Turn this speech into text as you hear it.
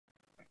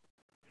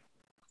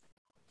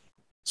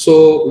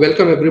So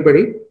welcome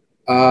everybody.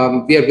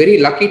 We are very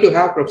lucky to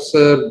have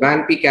Professor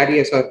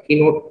Carey as our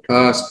keynote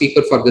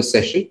speaker for this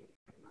session.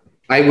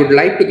 I would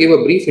like to give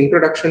a brief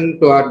introduction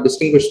to our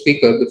distinguished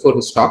speaker before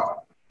his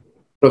talk.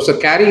 Professor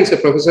Carey is a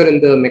professor in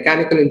the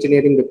Mechanical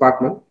Engineering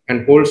Department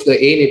and holds the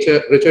A.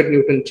 Richard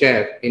Newton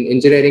Chair in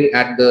Engineering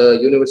at the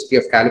University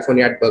of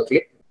California at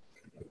Berkeley.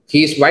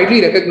 He is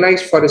widely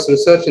recognized for his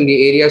research in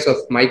the areas of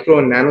micro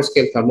and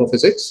nanoscale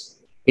thermophysics,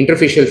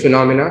 interfacial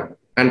phenomena,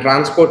 and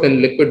transport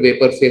and liquid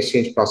vapor phase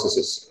change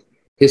processes.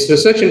 His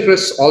research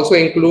interests also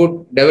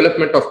include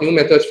development of new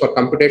methods for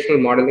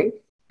computational modeling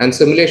and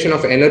simulation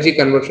of energy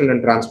conversion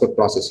and transport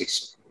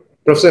processes.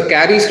 Professor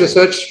Carey's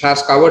research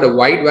has covered a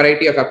wide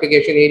variety of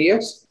application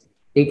areas,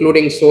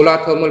 including solar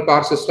thermal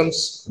power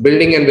systems,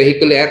 building and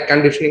vehicle air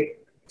conditioning,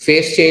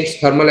 phase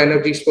change thermal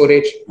energy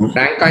storage,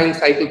 Rankine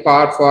cycle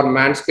power for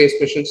manned space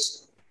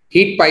missions,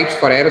 heat pipes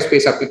for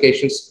aerospace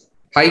applications,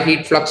 high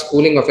heat flux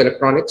cooling of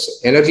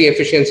electronics, energy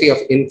efficiency of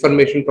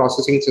information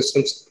processing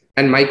systems,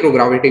 and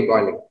microgravity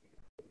boiling.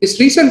 His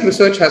recent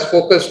research has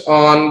focused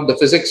on the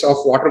physics of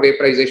water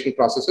vaporization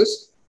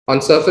processes on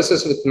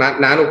surfaces with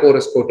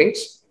nanoporous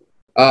coatings,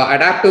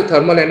 adaptive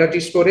thermal energy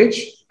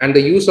storage, and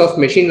the use of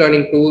machine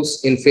learning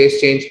tools in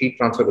phase change heat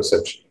transfer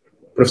research.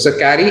 Professor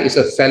Carey is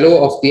a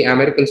fellow of the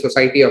American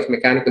Society of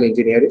Mechanical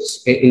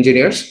Engineers,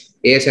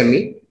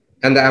 ASME,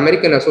 and the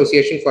American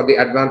Association for the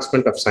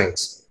Advancement of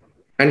Science.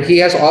 And he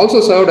has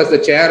also served as the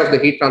chair of the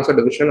Heat Transfer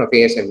Division of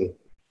ASME.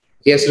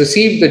 He has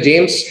received the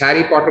James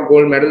Harry Potter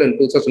Gold Medal in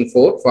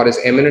 2004 for his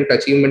eminent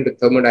achievement in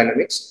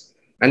thermodynamics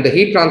and the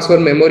Heat Transfer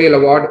Memorial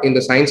Award in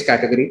the Science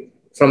category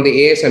from the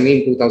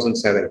ASME in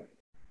 2007.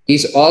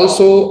 He's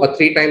also a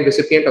three-time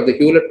recipient of the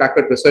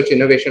Hewlett-Packard Research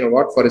Innovation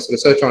Award for his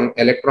research on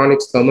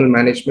electronics thermal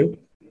management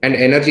and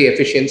energy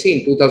efficiency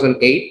in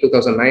 2008,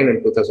 2009,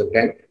 and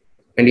 2010.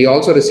 And he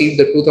also received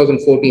the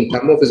 2014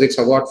 Thermophysics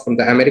Award from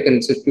the American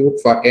Institute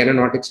for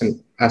Aeronautics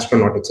and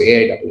Astronautics,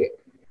 AIAA.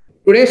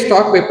 Today's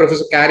talk by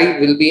Professor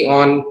Carey will be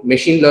on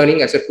machine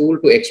learning as a tool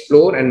to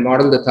explore and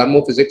model the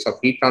thermophysics of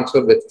heat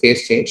transfer with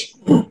phase change.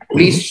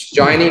 Please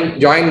join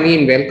me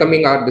in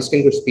welcoming our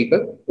distinguished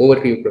speaker.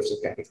 Over to you, Professor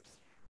Carey.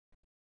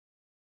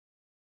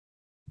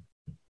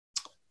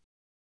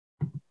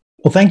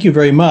 Well, thank you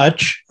very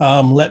much.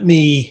 Are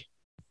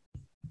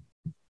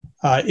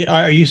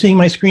you seeing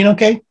my screen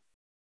okay?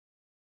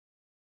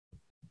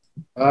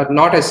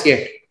 Not as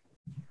yet.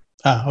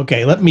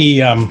 Okay, let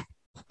me, I'm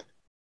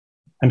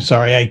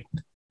sorry, I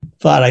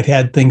thought I'd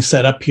had things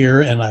set up here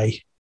and I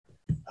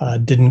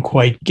didn't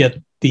quite get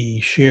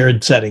the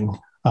shared setting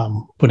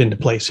put into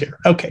place here.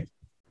 Okay.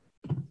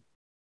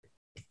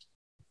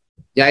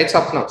 Yeah, it's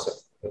up now, sir.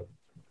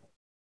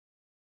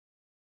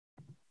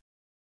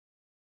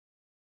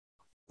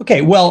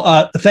 Okay,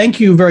 well, thank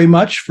you very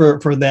much for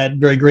that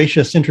very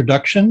gracious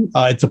introduction.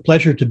 It's a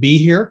pleasure to be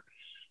here.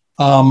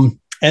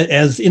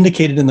 As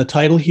indicated in the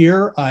title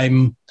here,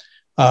 I'm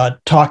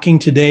talking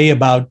today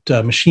about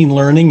machine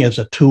learning as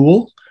a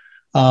tool.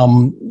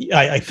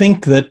 I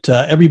think that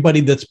everybody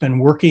that's been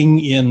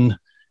working in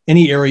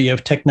any area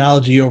of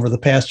technology over the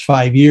past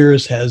 5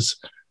 years has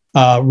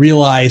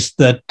realized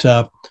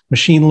that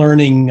machine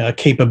learning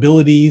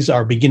capabilities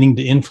are beginning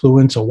to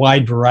influence a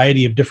wide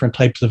variety of different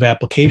types of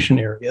application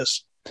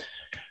areas.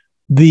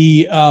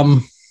 The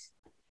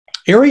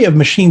area of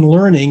machine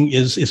learning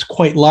is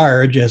quite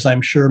large, as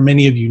I'm sure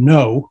many of you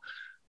know.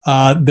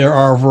 There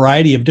are a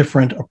variety of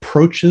different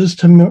approaches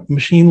to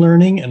machine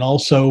learning and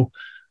also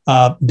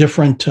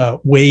different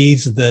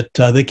ways that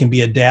they can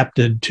be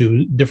adapted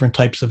to different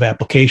types of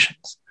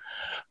applications.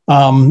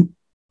 In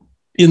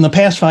the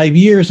past 5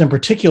 years in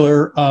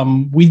particular,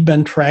 we've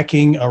been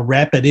tracking a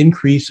rapid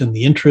increase in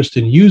the interest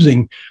in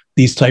using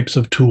these types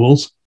of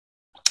tools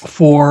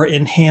for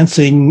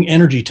enhancing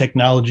energy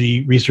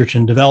technology research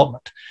and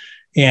development.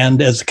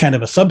 And as kind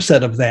of a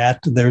subset of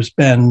that, there's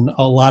been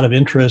a lot of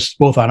interest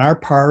both on our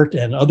part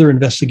and other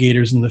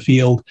investigators in the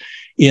field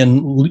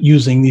in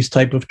using these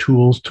type of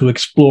tools to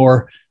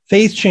explore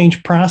phase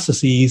change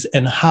processes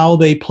and how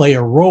they play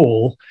a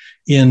role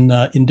in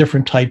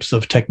different types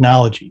of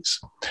technologies.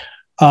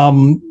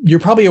 You're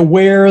probably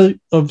aware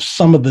of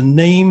some of the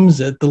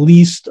names, at the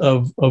least,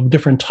 of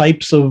different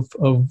types of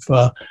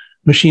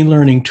machine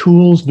learning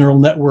tools: neural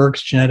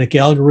networks, genetic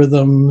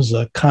algorithms,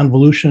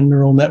 convolution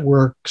neural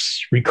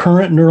networks,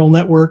 recurrent neural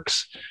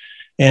networks,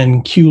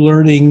 and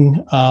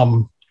Q-learning,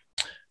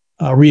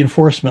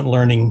 reinforcement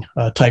learning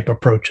type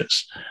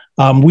approaches.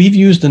 We've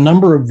used a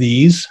number of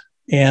these,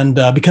 and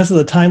because of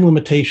the time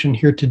limitation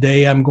here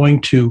today, I'm going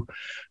to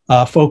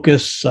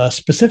focus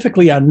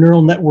specifically on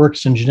neural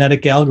networks and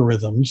genetic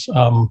algorithms,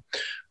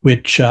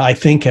 which I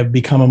think have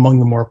become among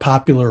the more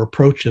popular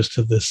approaches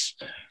to this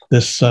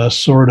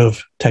sort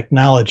of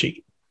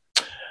technology.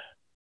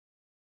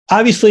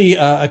 Obviously,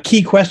 a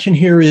key question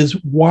here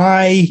is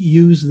why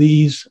use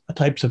these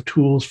types of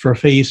tools for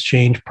phase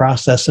change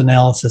process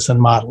analysis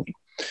and modeling?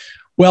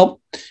 Well,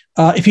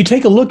 if you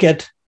take a look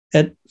at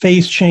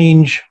phase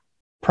change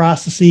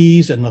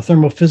processes and the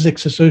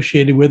thermophysics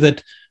associated with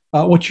it,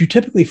 what you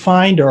typically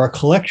find are a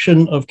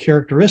collection of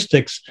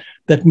characteristics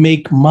that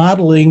make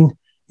modeling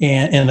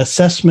and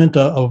assessment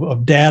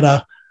of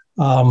data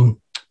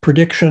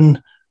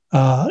prediction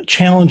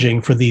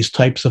challenging for these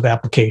types of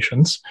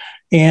applications.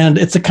 And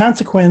it's a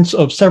consequence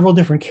of several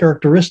different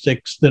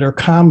characteristics that are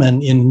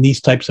common in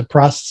these types of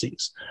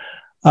processes.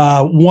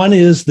 One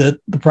is that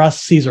the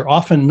processes are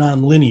often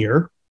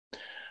nonlinear.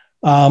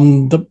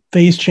 The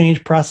phase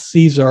change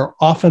processes are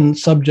often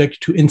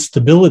subject to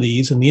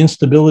instabilities, and the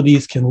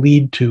instabilities can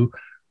lead to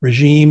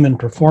regime and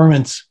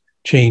performance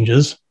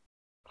changes.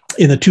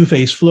 In the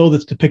two-phase flow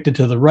that's depicted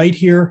to the right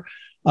here,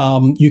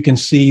 you can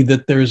see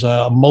that there's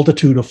a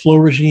multitude of flow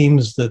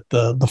regimes that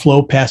the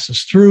flow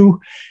passes through,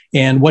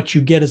 and what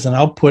you get as an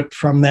output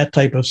from that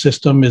type of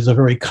system is a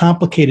very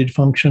complicated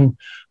function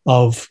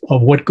of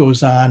what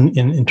goes on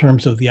in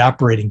terms of the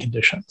operating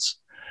conditions.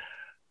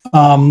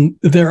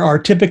 There are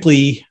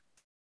typically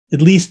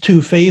at least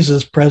two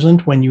phases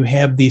present when you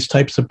have these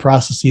types of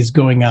processes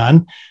going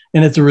on.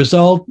 And as a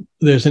result,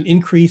 there's an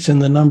increase in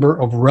the number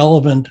of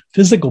relevant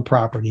physical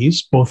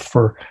properties, both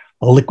for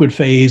a liquid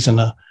phase and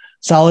a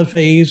solid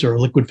phase, or a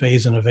liquid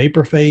phase and a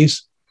vapor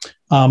phase.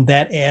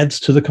 That adds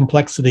to the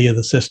complexity of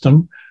the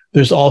system.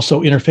 There's also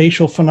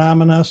interfacial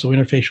phenomena, so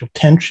interfacial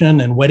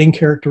tension and wetting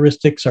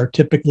characteristics are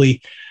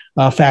typically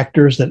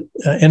factors that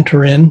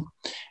enter in.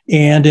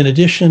 And in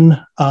addition,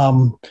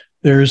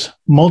 there's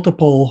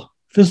multiple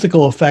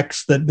physical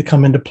effects that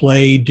come into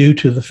play due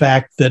to the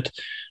fact that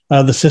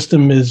the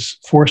system is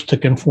forced to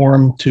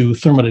conform to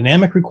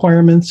thermodynamic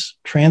requirements,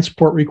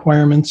 transport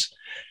requirements,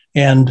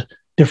 and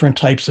different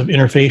types of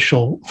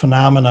interfacial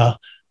phenomena,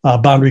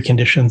 boundary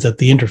conditions at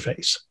the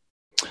interface.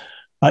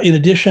 In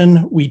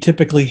addition, we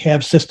typically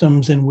have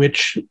systems in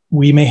which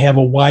we may have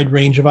a wide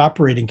range of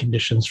operating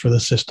conditions for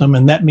the system,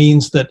 and that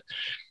means that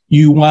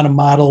you want a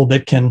model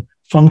that can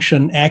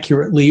function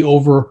accurately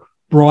over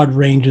broad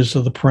ranges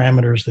of the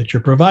parameters that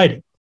you're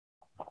providing.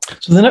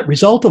 So the net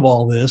result of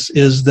all this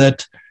is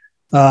that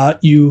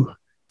you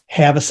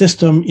have a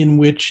system in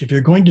which, if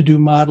you're going to do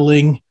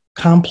modeling,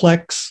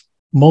 complex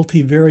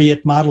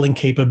multivariate modeling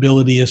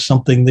capability is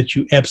something that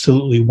you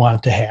absolutely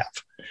want to have.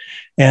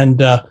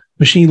 And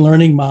machine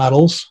learning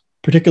models,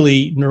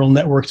 particularly neural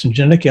networks and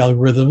genetic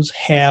algorithms,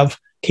 have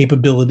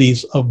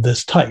capabilities of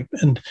this type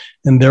and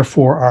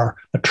therefore are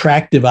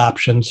attractive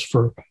options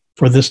for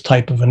this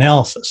type of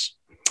analysis.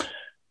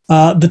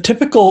 The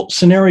typical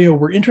scenario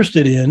we're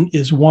interested in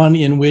is one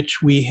in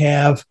which we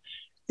have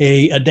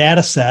a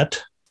data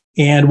set,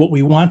 and what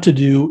we want to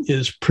do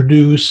is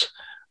produce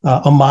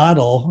a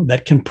model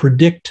that can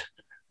predict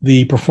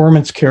the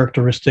performance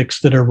characteristics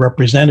that are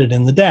represented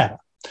in the data.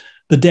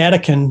 The data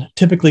can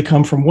typically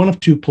come from one of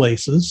two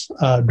places,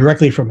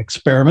 directly from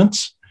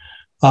experiments,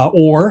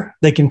 or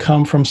they can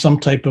come from some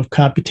type of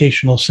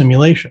computational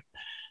simulation.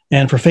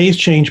 And for phase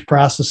change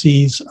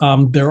processes,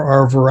 there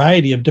are a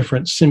variety of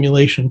different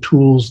simulation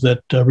tools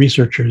that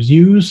researchers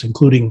use,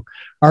 including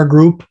our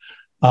group.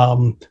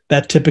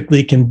 That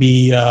typically can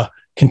be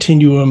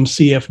continuum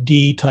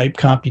CFD type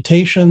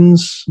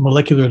computations,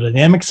 molecular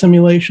dynamic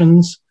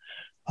simulations,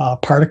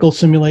 particle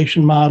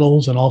simulation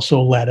models, and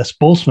also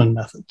lattice-Boltzmann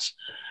methods.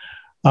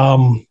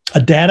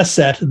 A data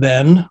set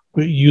then,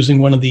 using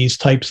one of these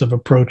types of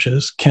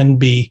approaches, can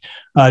be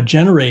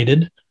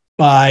generated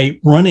by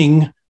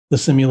running the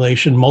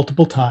simulation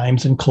multiple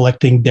times and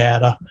collecting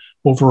data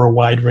over a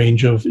wide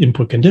range of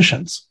input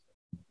conditions.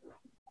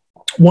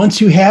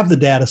 Once you have the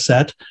data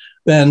set,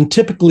 then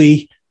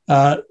typically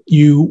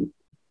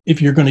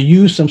if you're going to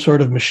use some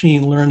sort of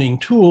machine learning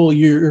tool,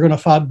 you're going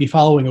to be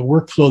following a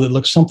workflow that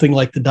looks something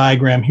like the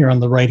diagram here on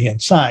the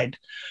right-hand side.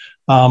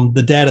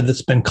 The data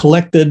that's been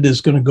collected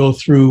is going to go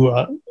through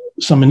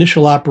some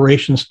initial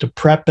operations to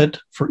prep it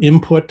for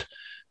input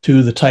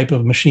to the type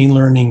of machine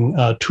learning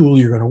tool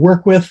you're going to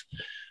work with.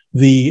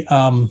 The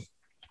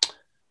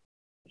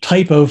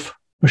type of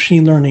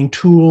machine learning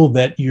tool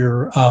that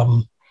you're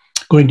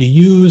going to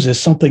use is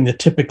something that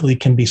typically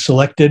can be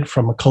selected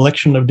from a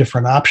collection of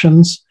different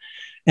options.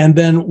 And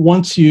then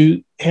once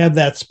you have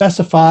that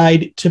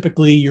specified,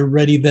 typically you're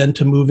ready then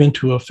to move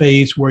into a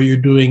phase where you're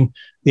doing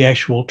the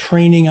actual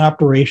training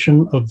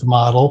operation of the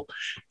model,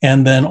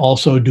 and then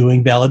also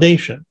doing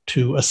validation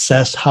to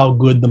assess how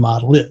good the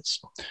model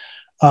is.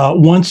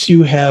 Once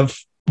you have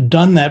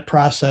done that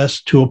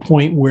process to a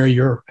point where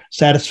you're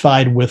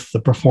satisfied with the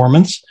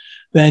performance,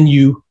 then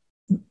you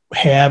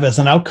have, as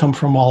an outcome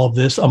from all of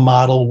this, a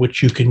model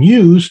which you can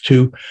use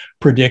to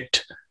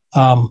predict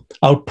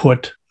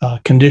output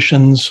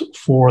conditions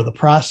for the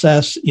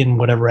process in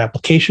whatever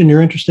application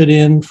you're interested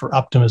in, for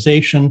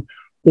optimization,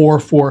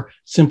 or for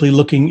simply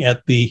looking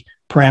at the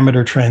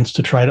parameter trends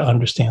to try to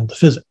understand the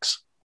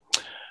physics.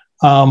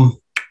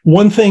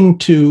 One thing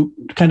to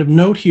kind of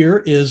note here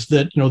is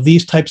that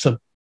these types of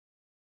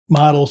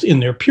models in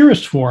their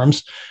purest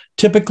forms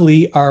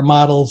typically are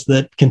models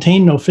that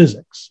contain no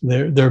physics.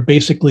 They're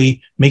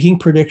basically making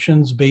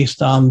predictions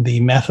based on the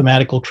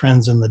mathematical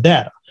trends in the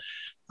data.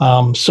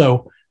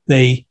 So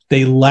they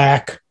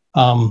lack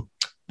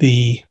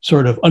the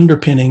sort of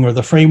underpinning or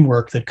the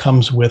framework that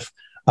comes with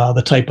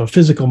the type of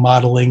physical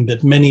modeling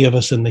that many of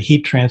us in the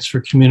heat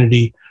transfer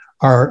community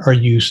are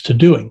used to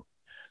doing.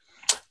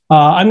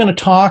 I'm going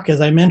to talk,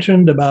 as I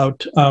mentioned,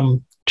 about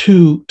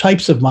two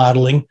types of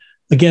modeling.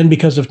 Again,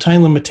 because of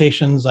time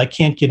limitations, I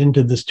can't get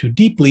into this too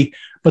deeply,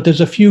 but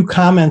there's a few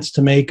comments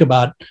to make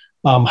about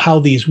how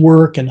these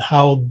work and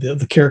how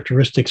the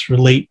characteristics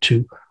relate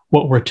to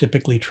what we're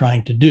typically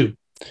trying to do.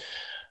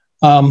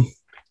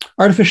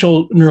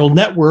 Artificial neural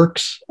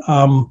networks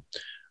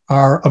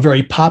are a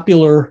very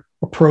popular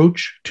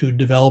approach to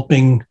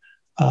developing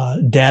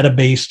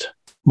data-based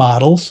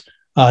models.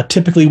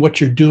 Typically, what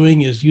you're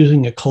doing is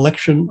using a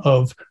collection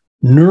of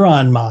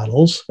neuron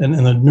models, and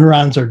the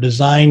neurons are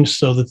designed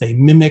so that they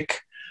mimic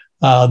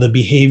the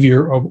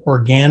behavior of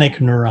organic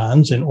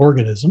neurons in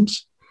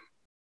organisms.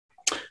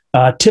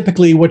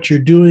 Typically, what you're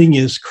doing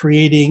is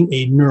creating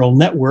a neural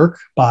network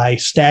by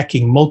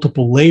stacking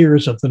multiple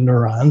layers of the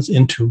neurons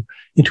into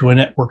a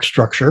network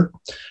structure.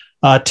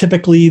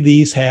 Typically,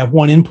 these have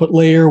one input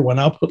layer, one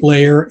output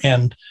layer,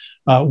 and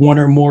one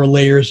or more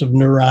layers of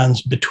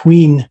neurons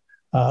between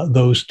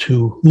those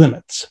two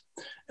limits.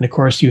 And of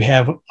course, you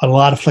have a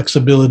lot of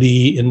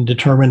flexibility in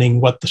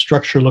determining what the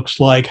structure looks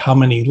like, how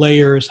many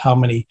layers, how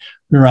many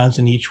neurons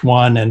in each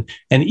one, and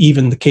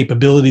even the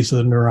capabilities of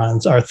the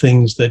neurons are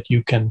things that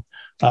you can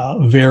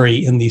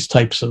vary in these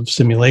types of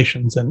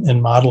simulations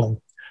and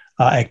modeling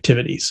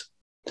activities.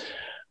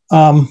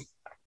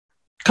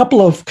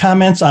 Couple of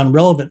comments on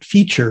relevant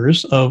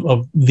features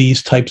of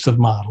these types of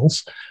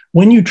models.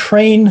 When you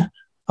train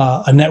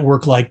a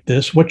network like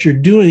this, what you're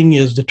doing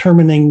is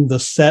determining the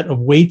set of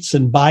weights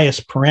and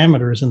bias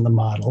parameters in the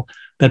model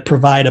that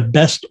provide a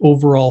best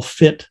overall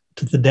fit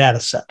to the data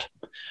set.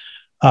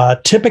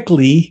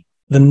 Typically,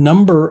 the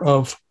number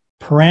of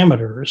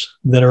parameters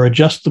that are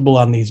adjustable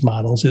on these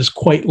models is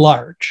quite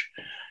large,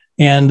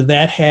 and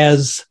that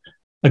has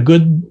a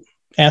good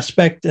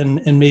aspect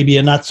and maybe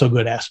a not so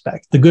good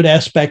aspect. The good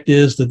aspect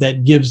is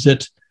that gives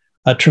it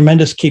a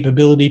tremendous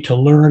capability to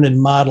learn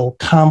and model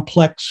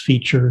complex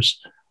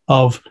features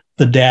of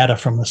the data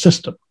from the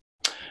system.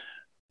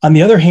 On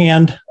the other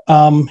hand,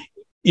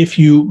 if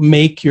you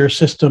make your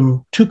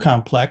system too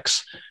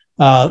complex,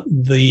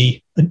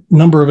 the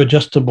number of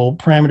adjustable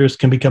parameters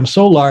can become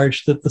so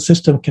large that the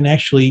system can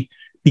actually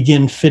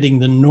begin fitting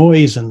the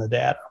noise in the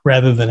data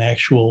rather than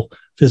actual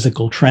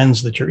physical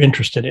trends that you're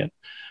interested in.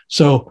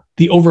 So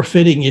the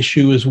overfitting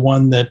issue is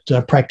one that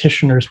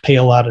practitioners pay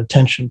a lot of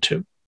attention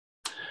to.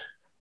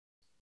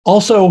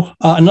 Also,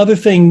 another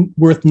thing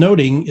worth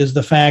noting is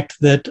the fact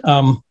that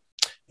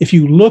if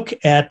you look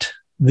at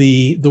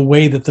the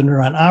way that the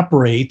neuron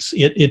operates,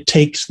 it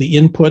takes the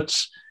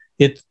inputs,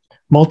 it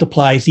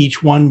multiplies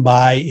each one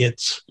by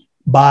its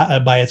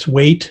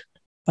weight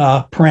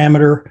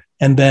parameter,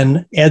 and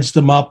then adds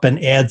them up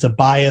and adds a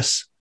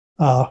bias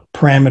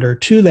parameter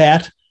to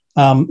that.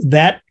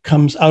 That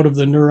comes out of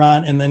the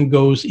neuron and then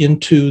goes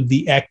into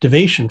the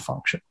activation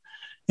function.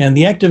 And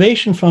the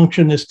activation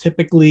function is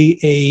typically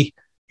a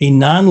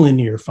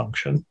nonlinear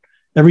function.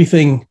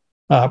 Everything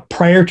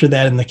prior to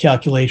that in the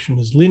calculation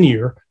is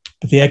linear,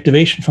 but the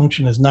activation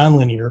function is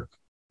nonlinear.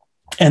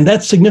 And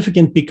that's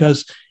significant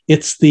because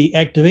it's the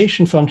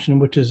activation function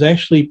which is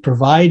actually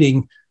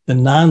providing the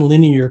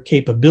nonlinear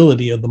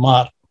capability of the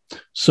model.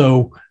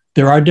 So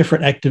there are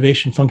different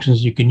activation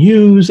functions you can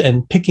use,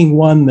 and picking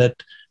one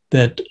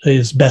that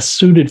is best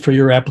suited for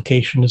your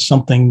application is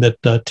something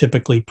that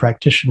typically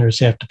practitioners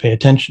have to pay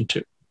attention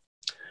to.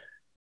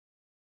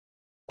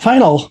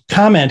 Final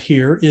comment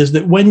here is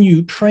that when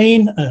you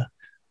train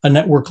a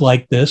network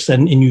like this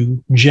and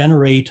you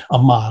generate a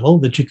model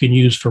that you can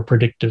use for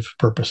predictive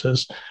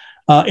purposes,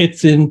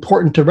 it's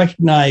important to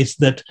recognize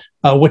that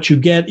what you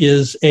get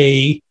is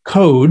a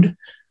code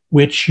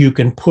which you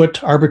can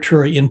put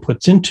arbitrary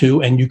inputs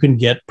into, and you can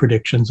get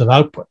predictions of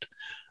output.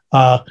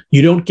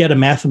 You don't get a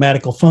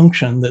mathematical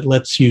function that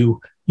lets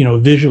you,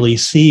 visually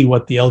see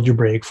what the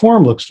algebraic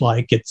form looks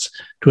like. It's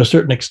to a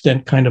certain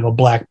extent kind of a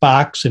black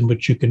box in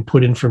which you can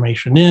put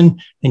information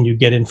in and you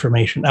get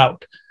information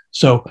out.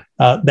 So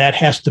that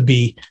has to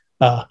be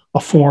a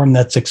form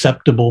that's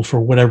acceptable for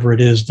whatever it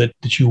is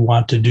that you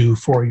want to do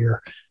for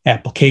your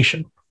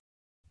application.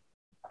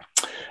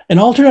 An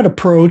alternate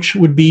approach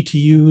would be to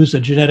use a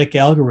genetic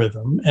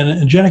algorithm, and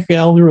a genetic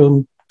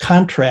algorithm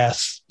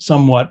contrasts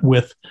somewhat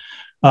with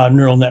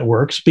neural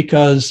networks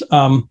because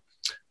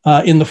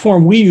in the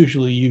form we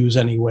usually use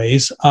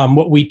anyways,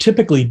 what we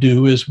typically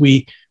do is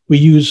we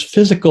use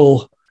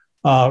physical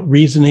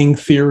reasoning,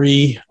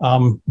 theory,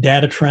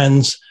 data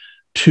trends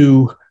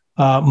to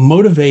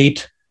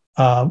motivate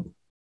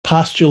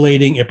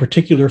postulating a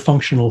particular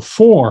functional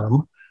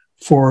form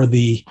for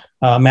the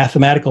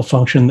mathematical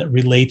function that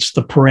relates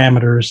the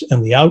parameters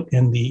and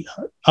the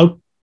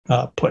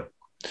output.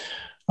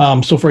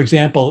 So, for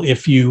example,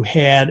 if you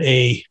had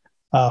a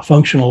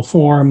functional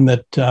form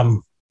that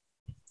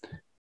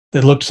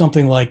looked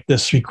something like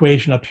this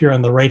equation up here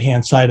on the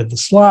right-hand side of the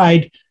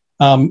slide,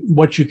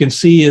 what you can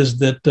see is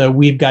that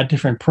we've got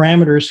different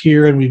parameters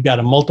here, and we've got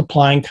a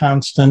multiplying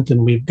constant,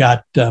 and we've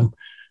got,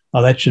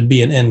 that should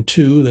be an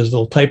N2, there's a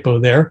little typo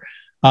there.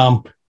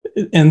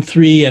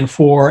 N3,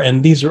 N4,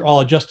 and these are all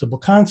adjustable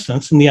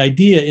constants. And the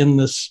idea in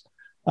this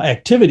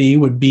activity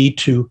would be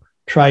to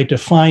try to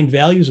find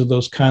values of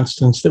those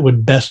constants that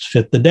would best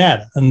fit the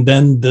data. And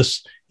then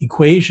this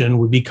equation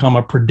would become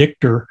a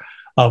predictor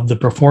of the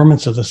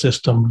performance of the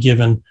system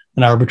given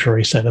an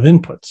arbitrary set of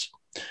inputs.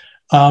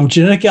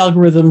 Genetic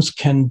algorithms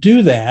can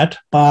do that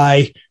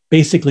by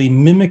basically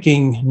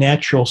mimicking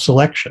natural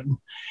selection.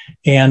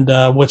 And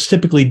what's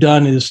typically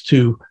done is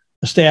to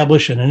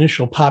establish an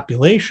initial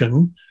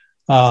population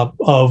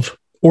of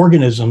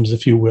organisms,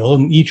 if you will,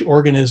 and each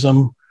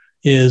organism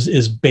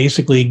is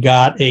basically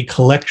got a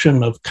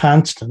collection of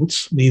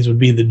constants. These would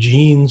be the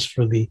genes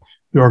for the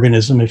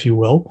organism, if you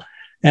will.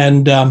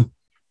 And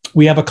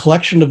we have a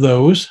collection of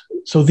those.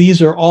 So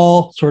these are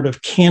all sort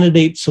of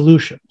candidate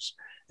solutions.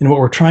 And what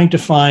we're trying to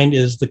find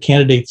is the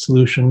candidate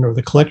solution or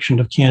the collection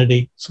of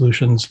candidate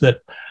solutions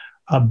that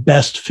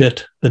best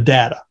fit the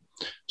data.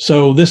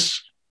 So this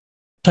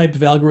type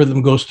of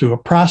algorithm goes through a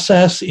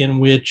process in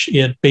which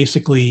it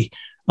basically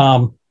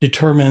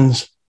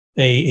determines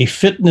a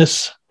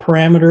fitness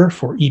parameter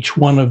for each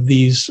one of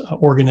these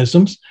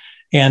organisms.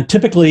 And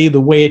typically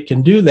the way it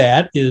can do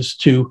that is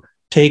to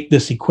take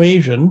this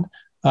equation,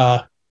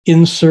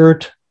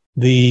 insert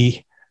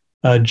the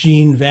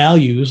gene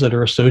values that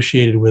are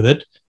associated with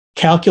it,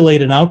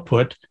 calculate an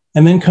output,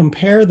 and then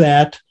compare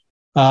that.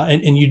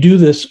 And you do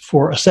this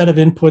for a set of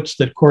inputs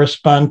that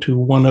correspond to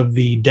one of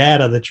the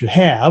data that you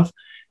have.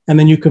 And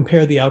then you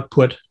compare the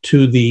output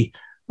to the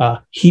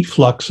heat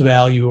flux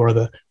value or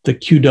the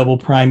Q double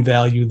prime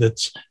value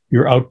that's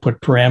your output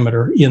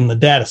parameter in the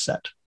data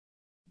set.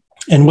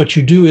 And what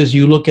you do is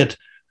you look at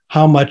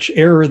how much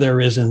error there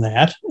is in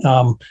that.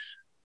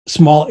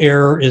 Small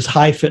error is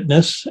high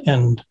fitness,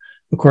 and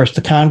of course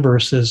the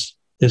converse is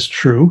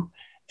true.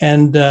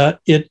 And that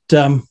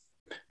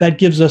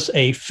gives us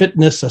a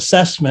fitness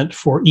assessment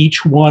for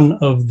each one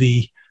of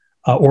the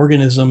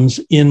organisms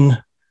in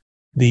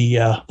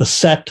the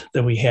set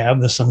that we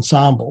have, this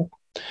ensemble.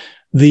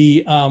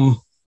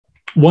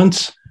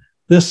 Once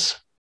this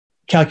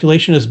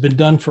calculation has been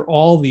done for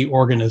all the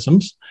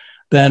organisms,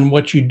 then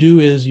what you do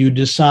is you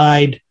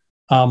decide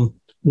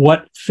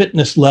what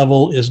fitness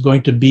level is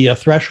going to be a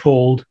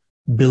threshold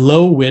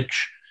below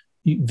which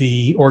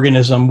the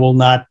organism will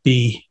not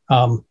be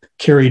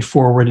carried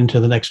forward into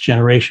the next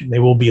generation. They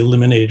will be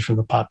eliminated from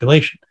the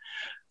population.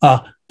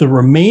 The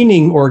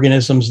remaining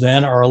organisms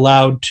then are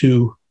allowed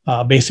to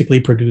basically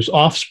produce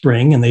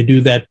offspring, and they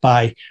do that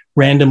by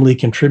randomly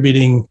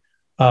contributing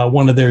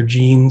one of their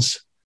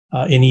genes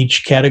in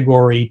each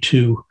category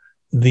to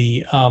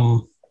the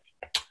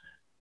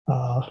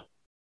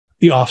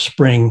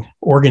offspring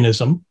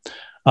organism.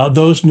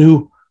 Those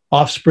new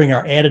offspring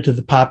are added to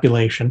the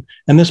population,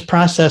 and this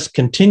process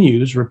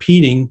continues,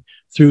 repeating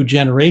through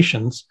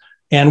generations.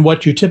 And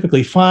what you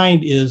typically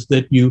find is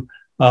that you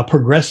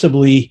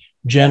progressively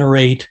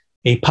generate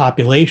a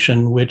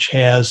population which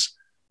has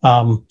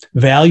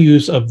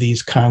values of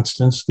these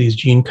constants, these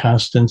gene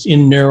constants,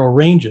 in narrow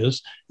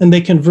ranges, and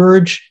they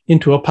converge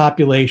into a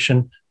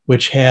population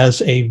which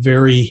has a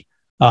very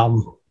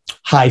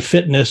high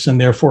fitness and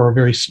therefore a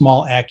very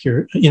small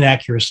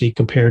inaccuracy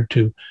compared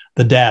to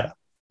the data.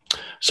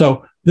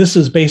 So this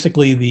is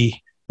basically the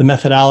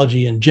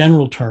methodology in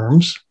general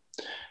terms.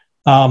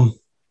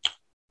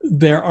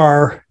 There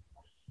are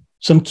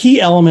some key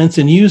elements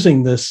in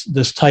using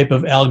this type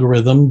of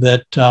algorithm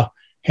that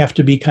have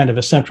to be kind of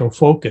a central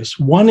focus.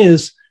 One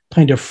is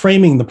kind of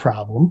framing the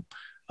problem.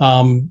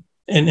 And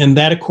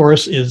that, of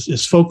course,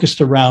 is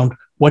focused around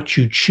what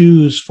you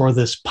choose for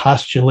this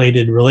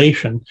postulated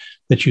relation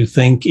that you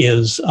think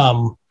is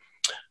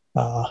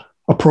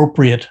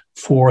appropriate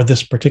for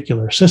this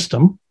particular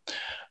system.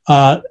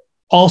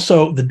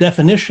 Also, the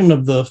definition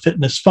of the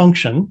fitness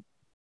function,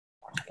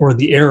 or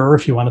the error,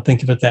 if you want to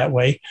think of it that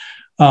way,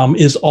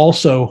 is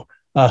also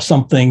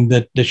something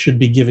that should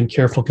be given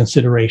careful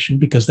consideration,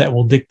 because that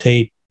will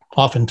dictate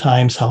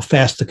oftentimes how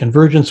fast the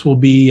convergence will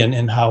be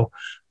and how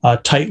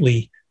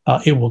tightly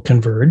it will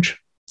converge.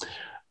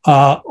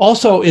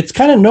 Also, it's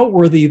kind of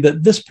noteworthy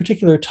that this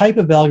particular type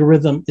of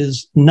algorithm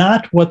is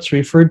not what's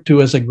referred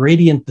to as a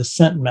gradient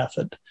descent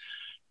method.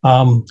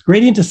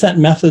 Gradient descent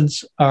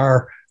methods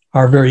are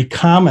very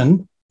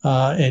common,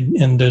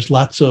 and there's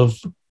lots of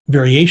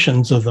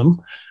variations of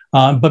them.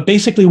 But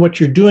basically what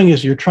you're doing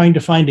is you're trying to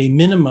find a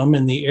minimum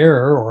in the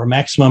error or a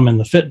maximum in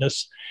the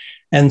fitness.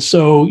 And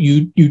so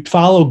you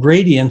follow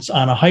gradients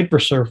on a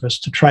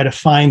hypersurface to try to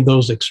find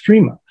those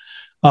extrema.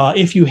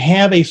 If you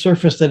have a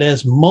surface that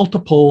has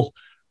multiple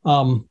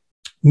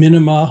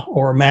minima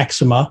or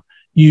maxima,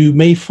 you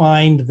may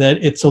find that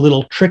it's a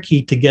little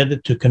tricky to get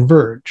it to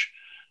converge.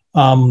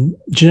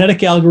 Genetic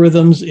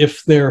algorithms,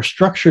 if they're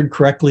structured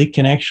correctly,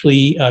 can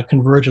actually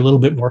converge a little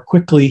bit more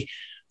quickly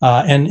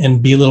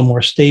and be a little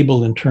more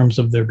stable in terms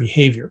of their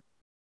behavior.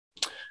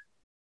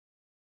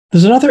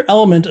 There's another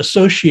element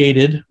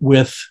associated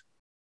with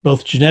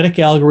both genetic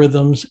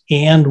algorithms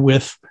and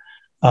with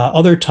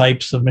other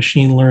types of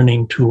machine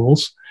learning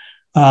tools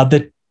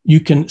that you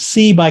can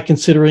see by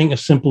considering a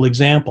simple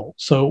example.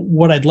 So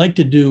what I'd like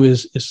to do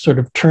is sort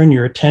of turn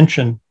your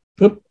attention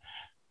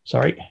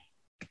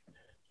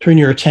turn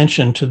your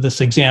attention to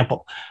this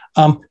example.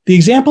 The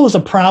example is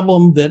a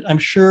problem that I'm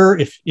sure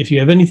if you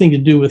have anything to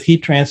do with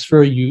heat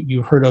transfer,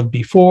 you've heard of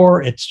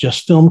before. It's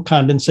just film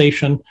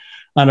condensation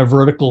on a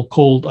vertical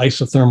cold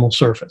isothermal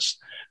surface.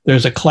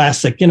 There's a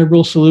classic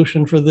integral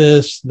solution for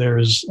this.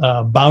 There's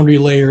boundary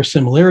layer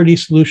similarity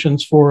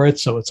solutions for it.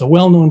 So it's a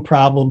well-known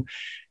problem.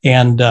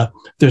 And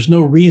there's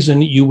no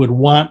reason you would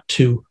want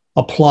to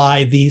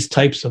apply these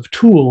types of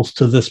tools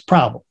to this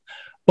problem.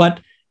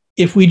 But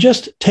if we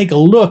just take a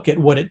look at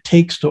what it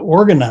takes to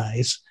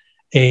organize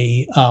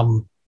a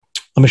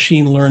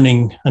machine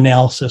learning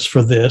analysis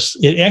for this,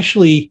 it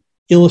actually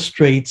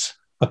illustrates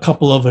a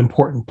couple of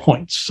important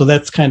points. So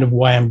that's kind of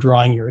why I'm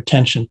drawing your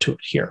attention to it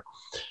here.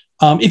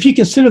 If you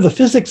consider the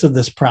physics of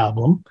this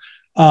problem,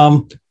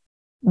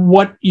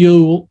 what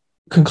you'll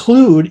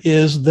conclude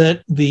is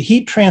that the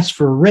heat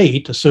transfer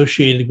rate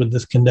associated with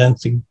this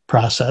condensing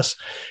process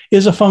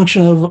is a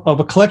function of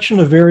a collection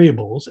of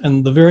variables,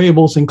 and the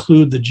variables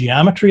include the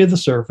geometry of the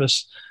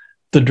surface,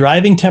 the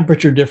driving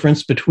temperature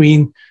difference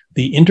between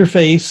the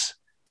interface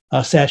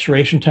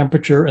saturation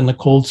temperature and the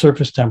cold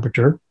surface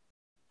temperature,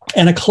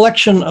 and a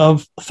collection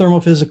of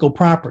thermophysical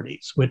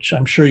properties, which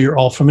I'm sure you're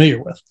all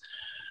familiar with.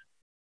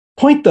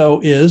 Point,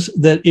 though, is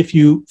that if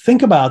you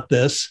think about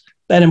this,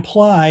 that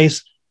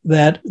implies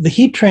that the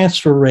heat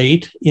transfer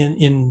rate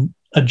in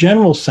a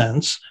general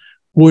sense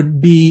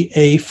would be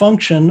a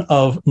function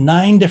of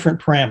 9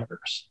 different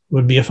parameters,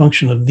 would be a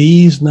function of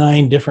these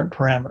 9 different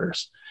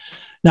parameters.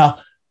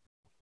 Now,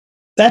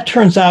 that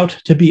turns out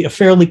to be a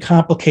fairly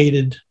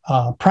complicated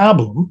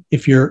problem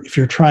if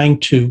you're trying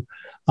to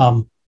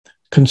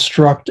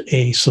construct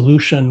a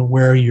solution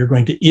where you're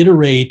going to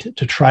iterate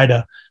to try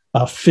to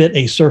fit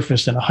a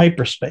surface in a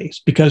hyperspace,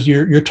 because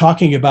you're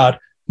talking about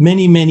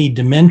many, many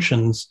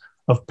dimensions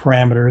of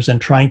parameters and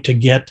trying to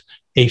get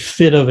a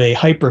fit of a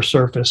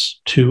hypersurface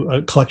to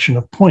a collection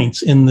of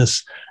points in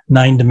this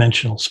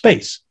 9-dimensional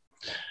space.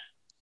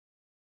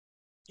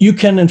 You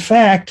can, in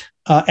fact,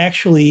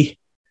 actually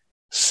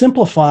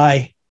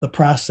simplify the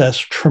process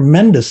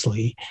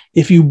tremendously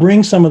if you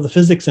bring some of the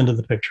physics into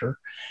the picture.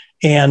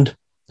 And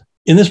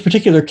in this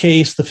particular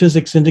case, the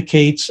physics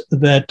indicates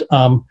that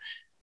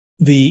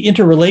the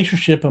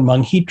interrelationship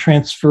among heat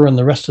transfer and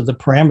the rest of the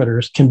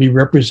parameters can be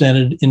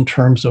represented in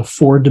terms of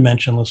 4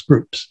 dimensionless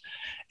groups.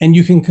 And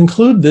you can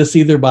conclude this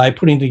either by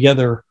putting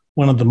together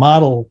one of the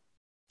model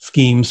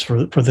schemes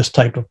for this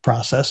type of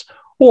process,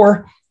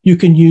 or you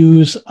can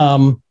use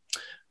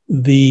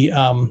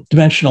the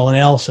dimensional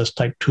analysis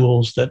type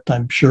tools that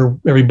I'm sure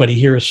everybody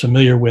here is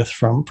familiar with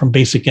from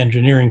basic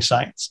engineering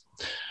science.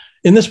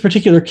 In this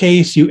particular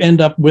case, you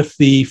end up with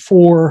the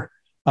 4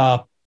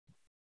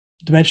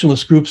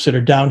 dimensionless groups that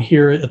are down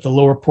here at the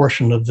lower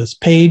portion of this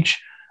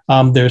page.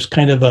 There's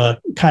kind of a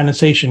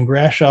condensation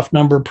Grashof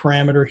number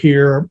parameter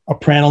here, a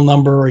Prandtl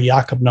number, a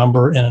Jakob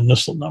number, and a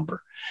Nusselt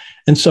number.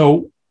 And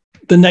so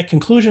the net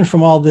conclusion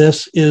from all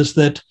this is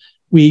that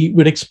we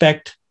would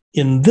expect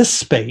in this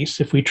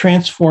space, if we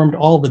transformed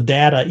all the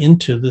data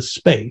into this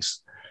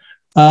space,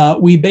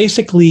 we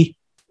basically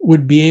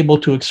would be able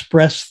to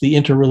express the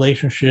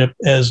interrelationship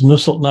as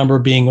Nusselt number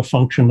being a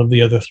function of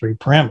the other 3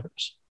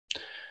 parameters.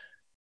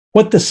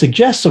 What this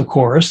suggests, of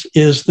course,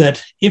 is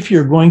that if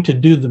you're going to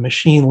do the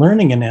machine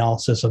learning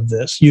analysis of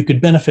this, you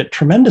could benefit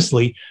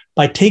tremendously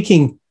by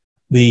taking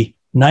the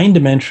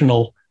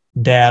 9-dimensional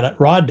data,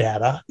 raw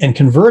data, and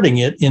converting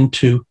it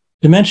into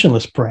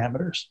dimensionless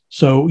parameters.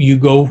 So you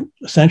go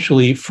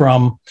essentially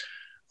from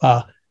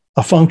a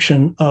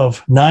function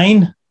of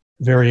 9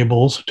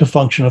 variables to a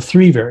function of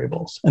 3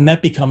 variables, and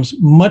that becomes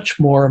much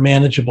more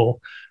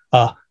manageable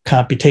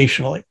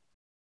computationally.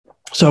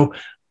 So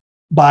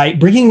by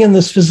bringing in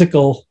this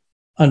physical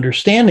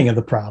understanding of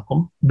the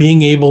problem,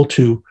 being able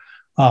to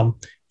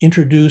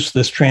introduce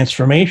this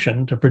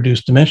transformation to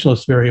produce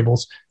dimensionless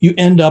variables, you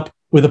end up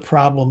with a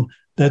problem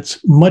that's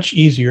much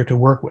easier to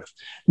work with.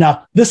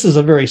 Now, this is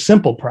a very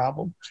simple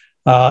problem,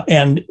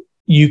 and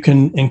you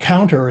can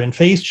encounter in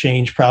phase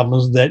change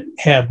problems that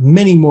have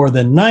many more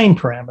than 9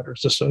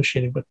 parameters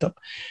associated with them.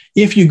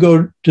 If you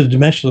go to the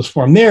dimensionless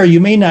form there, you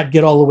may not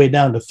get all the way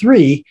down to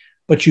 3,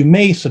 but you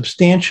may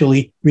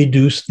substantially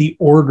reduce the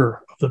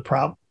order of the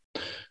problem.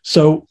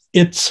 So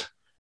it's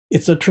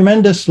a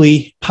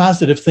tremendously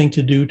positive thing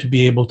to do to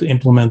be able to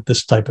implement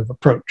this type of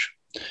approach.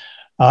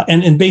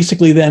 And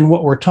basically then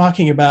what we're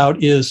talking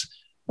about is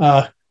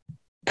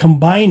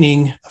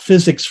combining a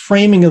physics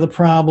framing of the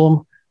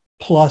problem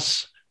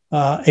plus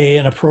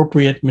an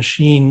appropriate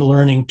machine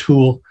learning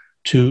tool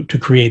to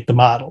create the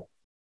model.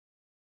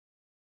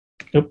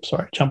 Oops,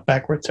 sorry, jump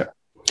backwards there.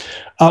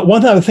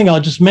 One other thing I'll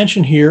just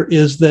mention here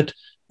is that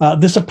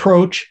this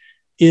approach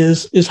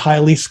is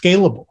highly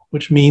scalable,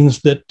 which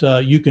means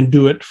that you can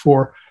do it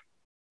for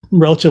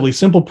relatively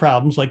simple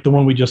problems like the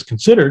one we just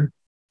considered,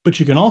 but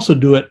you can also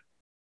do it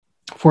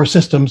for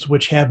systems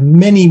which have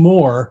many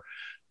more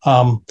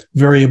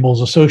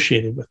variables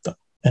associated with them.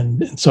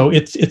 And so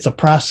it's a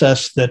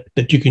process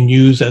that you can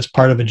use as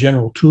part of a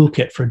general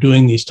toolkit for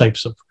doing these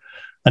types of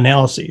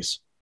analyses.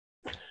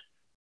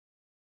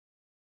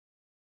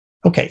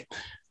 Okay.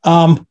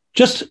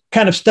 Just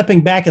kind of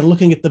stepping back and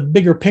looking at the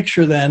bigger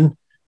picture then,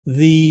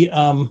 this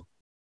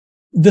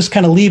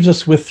kind of leaves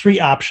us with three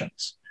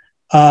options.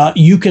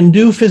 You can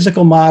do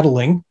physical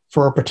modeling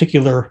for a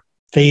particular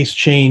phase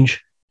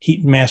change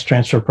heat and mass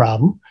transfer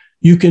problem.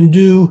 You can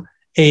do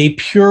a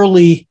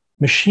purely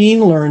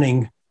machine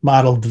learning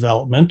model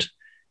development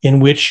in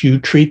which you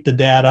treat the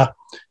data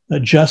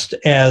just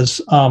as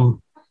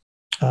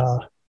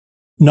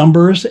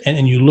numbers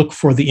and you look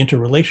for the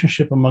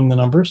interrelationship among the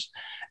numbers.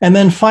 And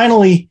then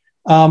finally,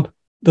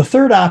 the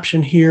third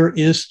option here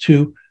is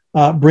to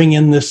bring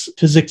in this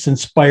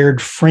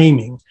physics-inspired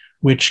framing,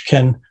 which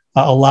can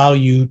allow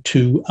you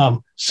to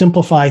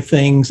simplify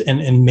things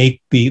and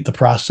make the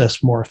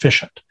process more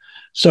efficient.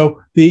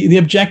 So the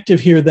objective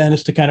here then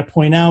is to kind of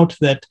point out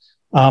that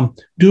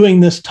doing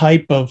this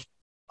type of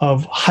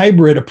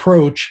hybrid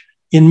approach,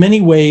 in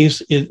many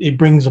ways, it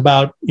brings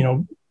about,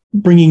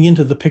 bringing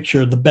into the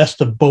picture the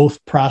best of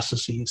both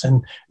processes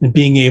and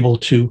being able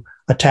to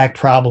attack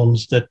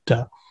problems that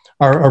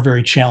are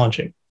very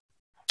challenging.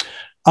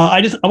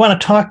 I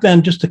want to talk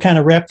then, just to kind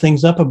of wrap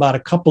things up, about a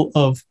couple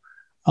of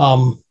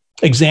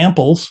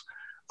examples.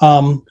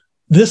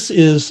 This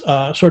is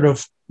sort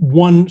of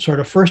one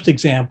first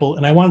example,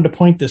 and I wanted to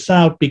point this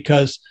out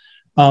because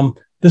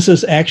this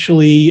is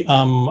actually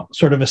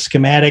sort of a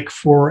schematic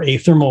for a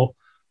thermal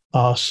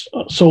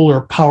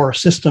solar power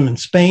system in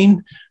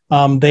Spain.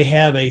 They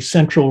have a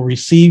central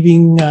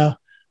receiving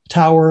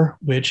tower,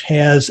 which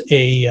has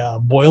a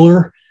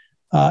boiler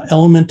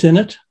element in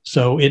it.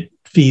 So it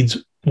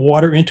feeds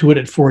water into it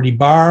at 40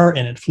 bar,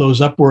 and it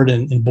flows upward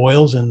and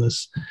boils in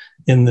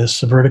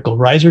this vertical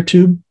riser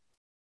tube.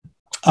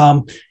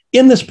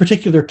 In this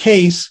particular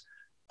case,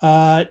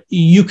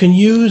 you can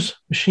use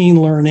machine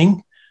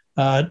learning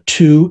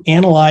to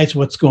analyze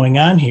what's going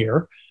on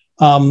here.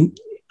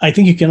 I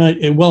think you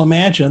can well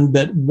imagine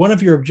that one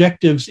of your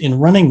objectives in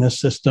running this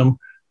system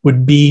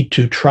would be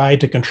to try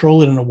to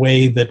control it in a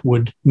way that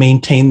would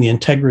maintain the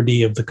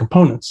integrity of the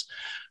components.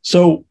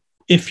 So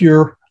if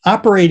you're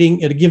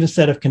operating at a given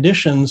set of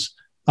conditions,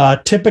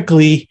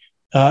 typically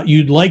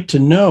you'd like to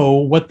know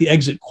what the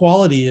exit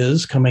quality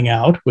is coming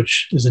out,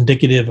 which is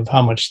indicative of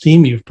how much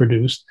steam you've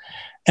produced,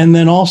 and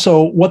then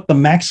also what the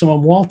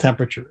maximum wall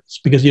temperature is,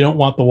 because you don't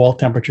want the wall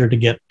temperature to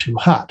get too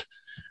hot.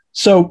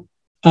 So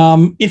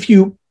if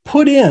you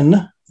put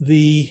in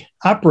the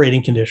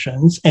operating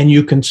conditions and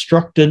you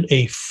constructed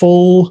a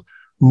full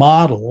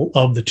model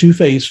of the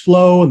two-phase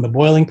flow and the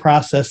boiling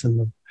process and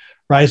the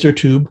riser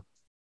tube,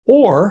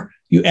 or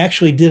you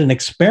actually did an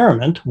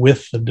experiment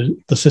with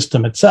the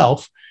system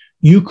itself,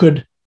 you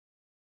could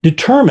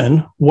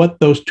determine what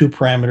those two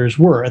parameters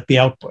were at the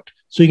output.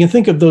 So you can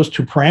think of those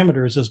two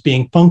parameters as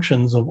being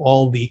functions of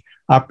all the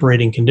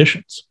operating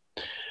conditions.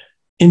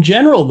 In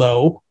general,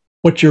 though,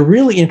 what you're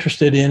really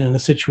interested in a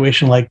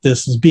situation like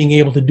this is being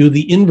able to do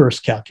the inverse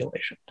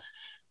calculation.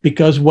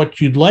 Because what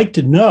you'd like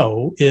to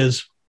know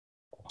is,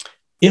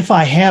 if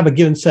I have a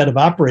given set of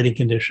operating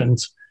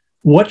conditions,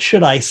 what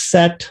should I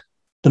set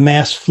the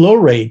mass flow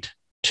rate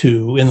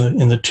to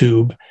in the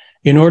tube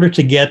in order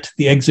to get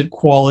the exit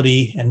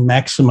quality and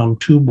maximum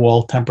tube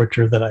wall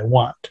temperature that I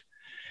want?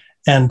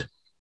 And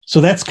so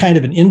that's kind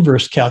of an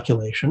inverse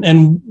calculation.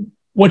 And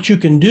what you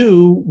can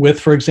do with,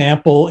 for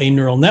example, a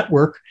neural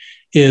network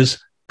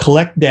is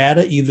collect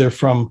data either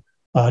from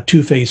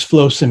two-phase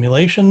flow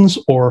simulations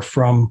or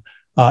from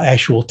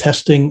actual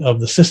testing of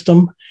the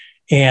system,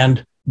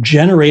 and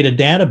generate a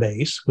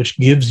database which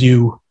gives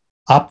you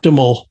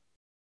optimal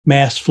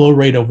mass flow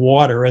rate of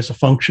water as a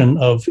function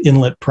of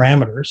inlet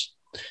parameters.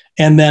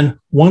 And then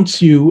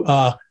once you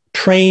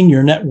train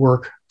your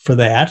network for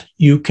that,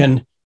 you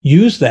can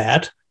use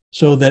that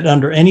so that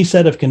under any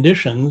set of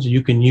conditions,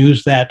 you can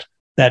use that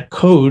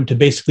code to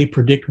basically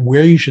predict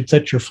where you should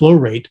set your flow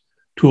rate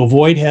to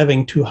avoid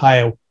having too high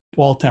a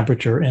wall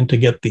temperature and to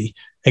get the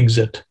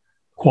exit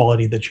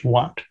quality that you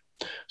want.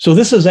 So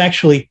this is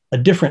actually a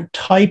different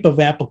type of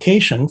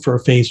application for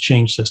a phase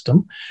change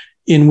system,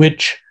 in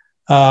which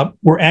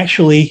we're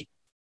actually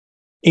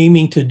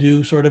aiming to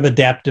do sort of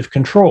adaptive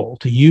control,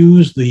 to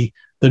use the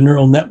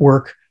neural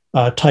network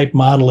type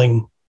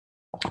modeling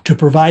to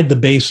provide the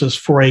basis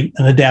for an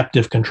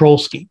adaptive control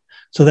scheme.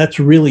 So that's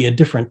really a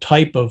different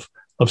type of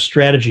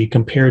strategy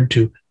compared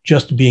to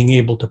just being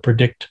able to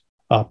predict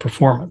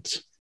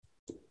performance.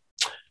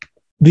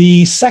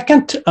 The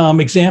second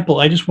example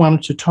I just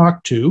wanted to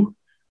talk to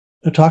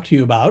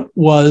you about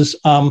was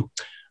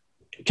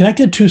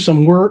connected to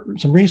some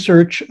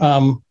research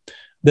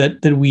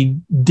that we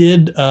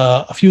did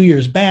a few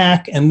years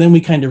back, and then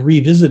we kind of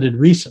revisited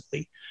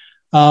recently.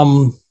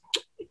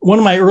 One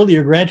of my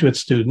earlier graduate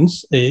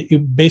students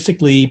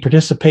basically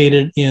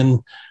participated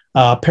in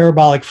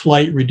parabolic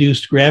flight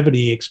reduced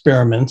gravity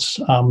experiments.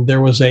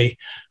 There was a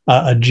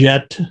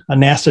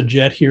NASA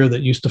jet here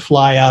that used to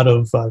fly out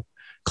of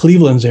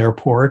Cleveland's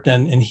airport,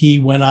 and he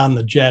went on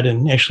the jet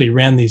and actually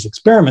ran these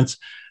experiments.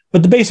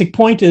 But the basic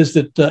point is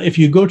that if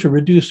you go to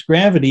reduced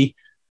gravity,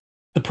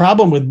 the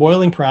problem with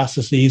boiling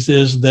processes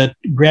is that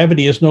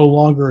gravity is no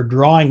longer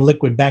drawing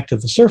liquid back to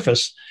the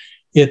surface.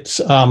 It's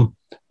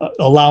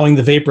allowing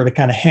the vapor to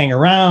kind of hang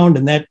around,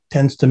 and that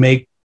tends to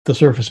make the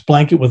surface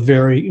blanket with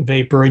very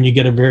vapor, and you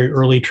get a very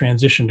early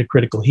transition to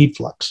critical heat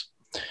flux.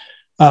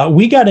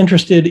 We got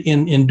interested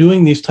in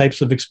doing these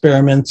types of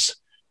experiments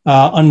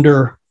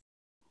under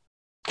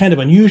kind of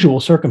unusual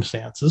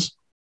circumstances.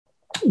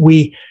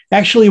 We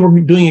actually were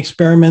doing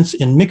experiments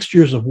in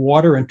mixtures of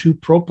water and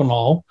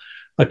 2-propanol.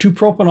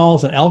 2-propanol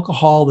is an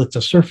alcohol that's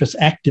a surface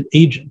active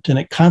agent, and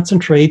it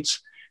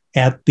concentrates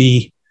at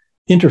the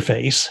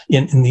interface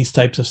in these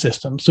types of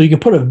systems. So you can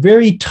put a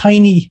very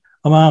tiny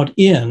amount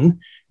in,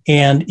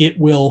 and it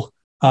will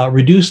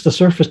reduce the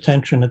surface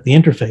tension at the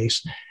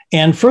interface.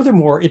 And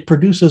furthermore, it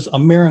produces a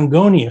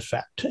Marangoni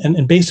effect.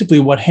 And basically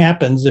what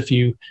happens, if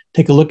you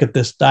take a look at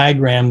this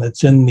diagram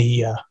that's in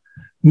the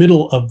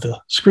middle of the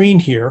screen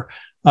here,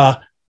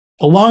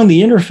 along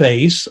the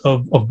interface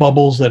of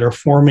bubbles that are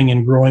forming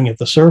and growing at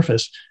the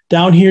surface,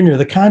 down here near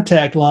the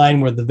contact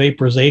line where the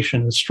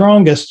vaporization is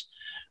strongest,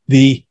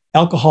 the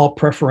alcohol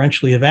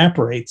preferentially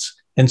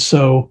evaporates. And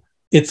so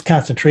its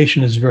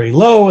concentration is very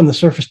low and the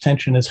surface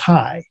tension is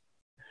high.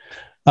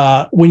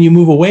 When you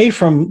move away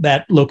from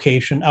that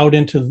location out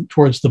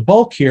towards the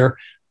bulk here,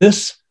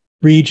 this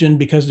region,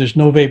 because there's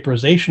no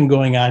vaporization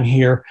going on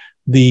here,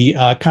 the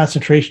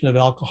concentration of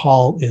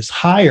alcohol is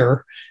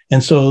higher,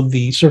 and so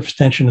the surface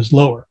tension is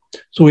lower.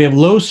 So we have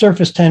low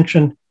surface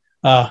tension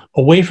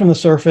away from the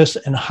surface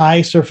and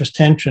high surface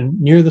tension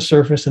near the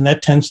surface, and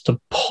that tends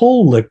to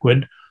pull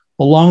liquid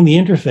along the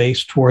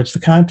interface towards the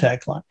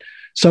contact line.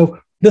 So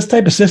this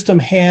type of system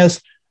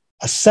has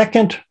a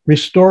second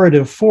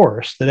restorative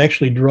force that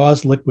actually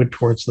draws liquid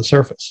towards the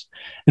surface.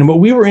 And what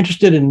we were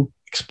interested in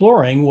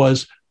exploring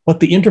was what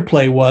the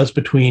interplay was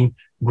between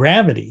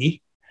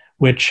gravity,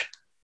 which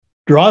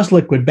draws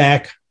liquid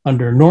back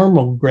under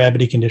normal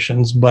gravity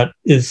conditions, but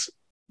is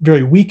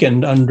very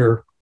weakened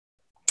under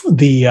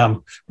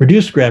the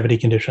reduced gravity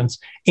conditions,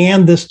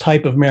 and this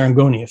type of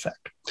Marangoni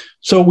effect.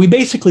 So we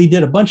basically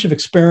did a bunch of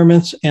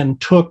experiments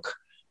and took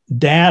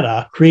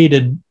data,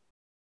 created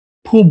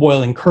pool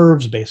boiling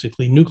curves,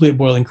 basically nucleate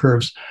boiling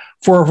curves,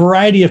 for a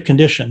variety of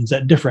conditions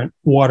at different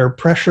water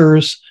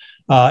pressures,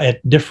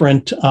 at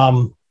different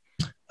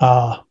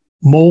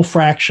mole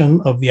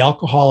fraction of the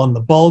alcohol in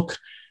the bulk,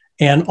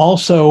 and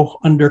also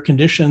under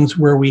conditions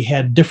where we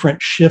had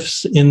different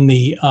shifts in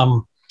the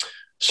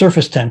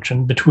surface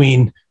tension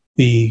between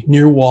the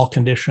near wall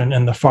condition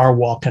and the far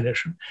wall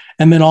condition.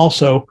 And then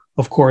also,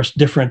 of course,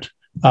 different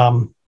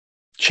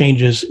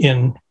changes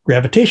in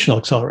gravitational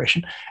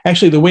acceleration.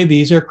 Actually, the way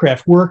these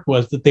aircraft worked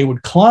was that they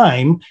would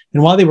climb,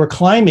 and while they were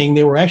climbing,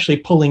 they were actually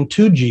pulling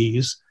 2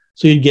 Gs.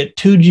 So you'd get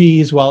 2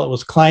 Gs while it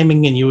was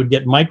climbing, and you would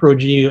get micro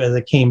G as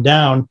it came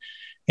down.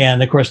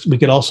 And of course, we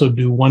could also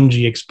do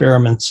 1G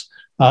experiments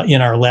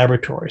in our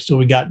laboratory. So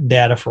we got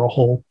data for a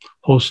whole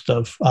host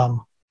of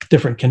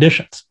different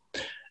conditions.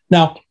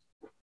 Now,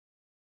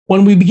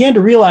 when we began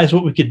to realize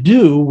what we could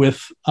do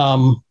with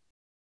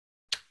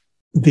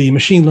the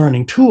machine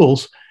learning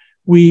tools,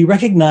 we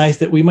recognized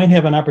that we might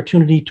have an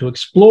opportunity to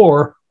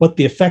explore what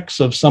the effects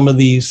of some of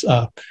these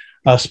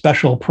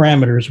special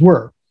parameters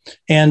were.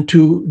 And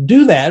to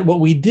do that, what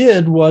we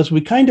did was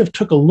we kind of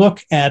took a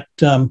look at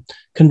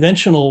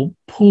conventional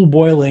pool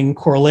boiling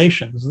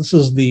correlations. This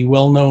is the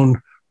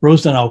well-known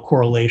Rosenau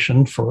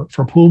correlation for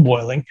pool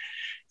boiling.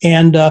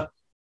 And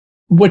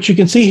what you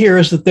can see here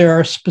is that there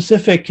are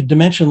specific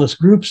dimensionless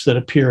groups that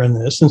appear in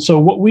this. And so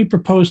what we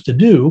proposed to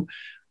do,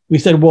 we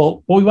said,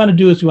 well, what we want to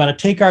do is we want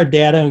to take our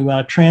data and we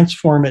want to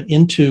transform it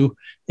into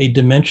a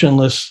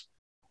dimensionless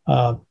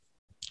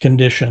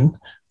condition.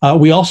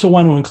 We also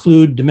want to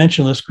include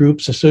dimensionless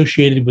groups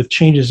associated with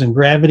changes in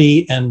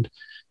gravity and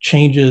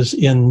changes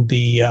in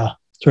the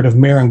sort of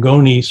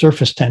Marangoni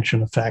surface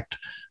tension effect.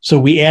 So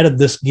we added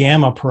this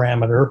gamma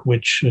parameter,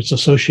 which is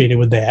associated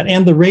with that,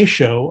 and the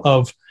ratio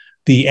of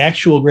the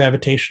actual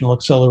gravitational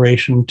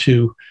acceleration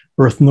to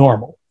Earth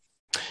normal.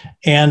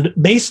 And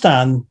based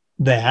on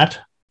that,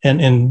 and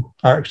in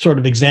our sort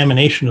of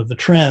examination of the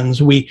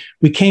trends, we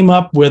came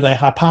up with a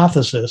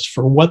hypothesis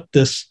for what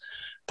this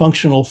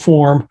functional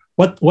form,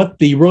 what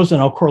the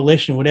Rosenau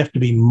correlation would have to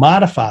be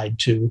modified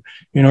to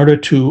in order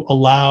to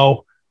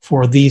allow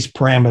for these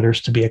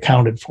parameters to be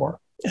accounted for.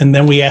 And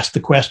then we asked the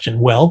question,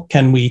 well,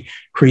 can we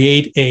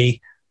create a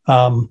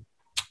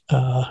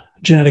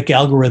genetic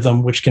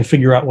algorithm which can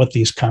figure out what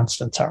these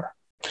constants are?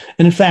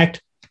 And in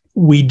fact,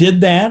 we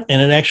did that,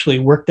 and it actually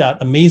worked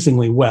out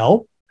amazingly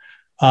well.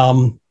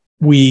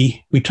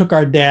 We took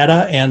our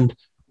data and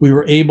we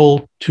were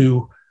able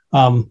to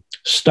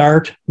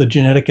start the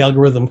genetic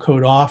algorithm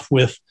code off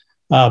with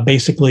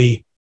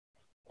basically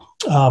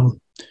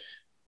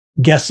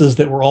guesses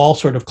that were all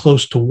sort of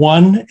close to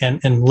 1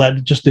 and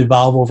let just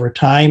evolve over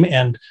time.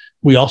 And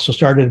we also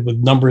started with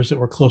numbers that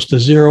were close to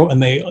 0,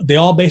 and they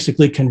all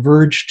basically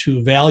converged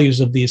to values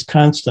of these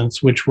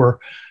constants, which were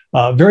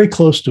very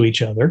close to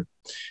each other.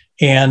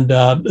 And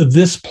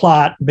this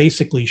plot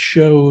basically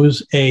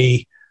shows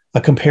a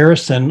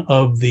comparison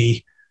of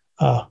the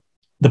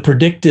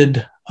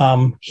predicted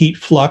heat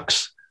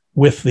flux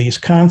with these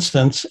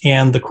constants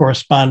and the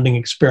corresponding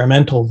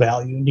experimental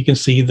value. And you can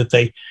see that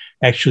they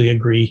actually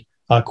agree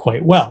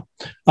quite well.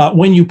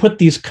 When you put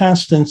these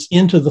constants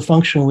into the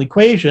functional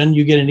equation,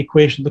 you get an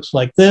equation that looks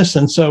like this.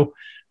 And so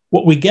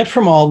what we get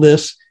from all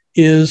this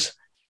is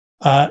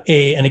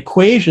an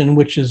equation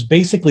which is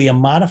basically a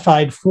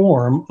modified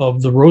form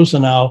of the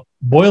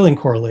Rosenau-Boiling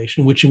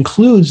correlation, which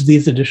includes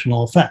these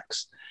additional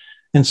effects.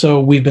 And so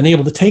we've been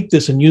able to take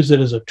this and use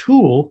it as a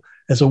tool,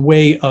 as a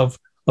way of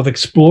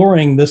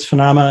exploring this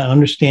phenomena and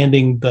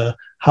understanding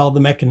how the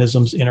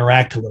mechanisms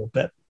interact a little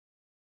bit.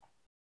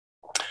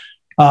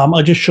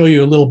 I'll just show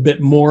you a little bit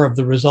more of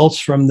the results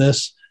from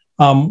this.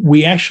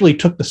 We actually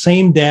took the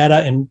same data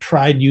and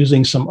tried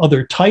using some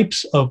other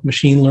types of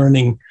machine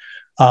learning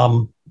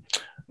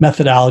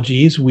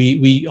methodologies.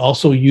 We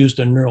also used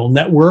a neural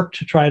network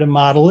to try to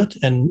model it,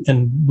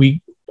 and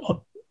we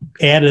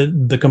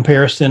added the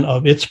comparison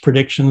of its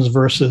predictions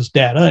versus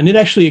data, and it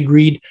actually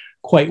agreed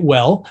quite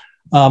well.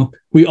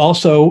 We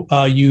also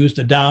used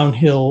a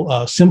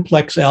downhill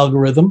simplex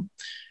algorithm,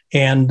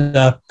 and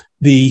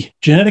the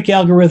genetic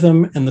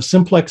algorithm and the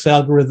simplex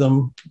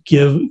algorithm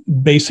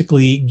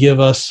basically give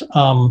us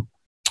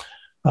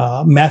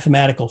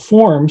mathematical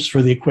forms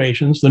for the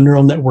equations. The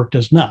neural network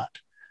does not.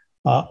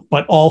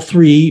 But all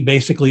three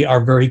basically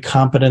are very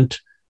competent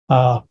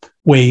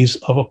ways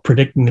of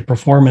predicting the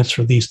performance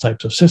for these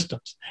types of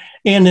systems.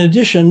 And in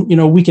addition,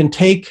 we can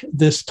take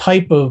this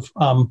type of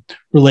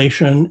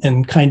relation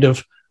and kind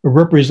of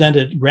represent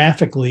it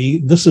graphically.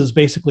 This is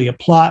basically a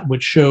plot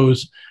which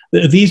shows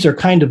these are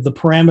kind of the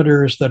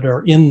parameters that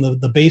are in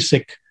the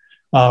basic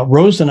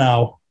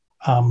Rosenau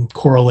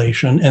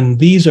correlation, and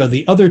these are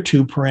the other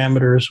two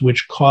parameters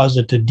which cause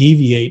it to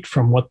deviate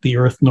from what the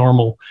Earth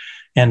normal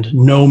and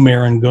no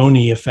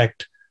Marangoni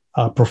effect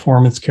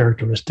performance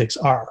characteristics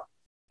are.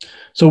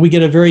 So we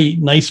get a very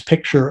nice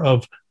picture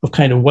of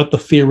kind of what the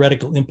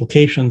theoretical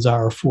implications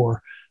are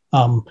for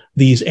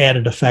these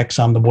added effects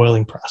on the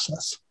boiling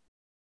process.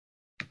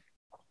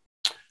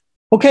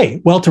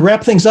 Okay, well, to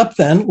wrap things up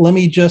then, let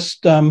me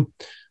just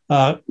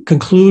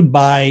conclude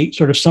by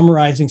sort of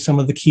summarizing some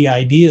of the key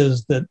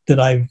ideas that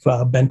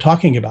I've been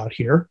talking about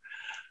here.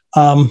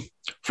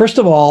 First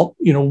of all,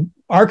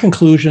 our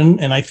conclusion,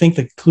 and I think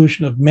the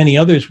conclusion of many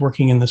others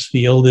working in this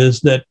field,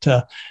 is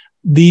that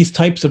these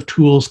types of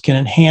tools can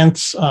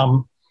enhance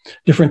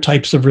different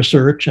types of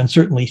research and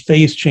certainly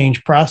phase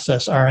change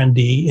process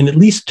R&D in at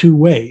least two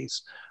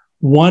ways.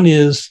 One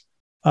is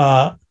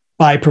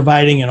by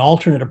providing an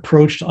alternate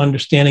approach to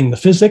understanding the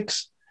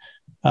physics,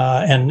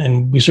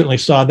 and we certainly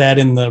saw that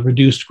in the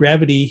reduced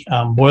gravity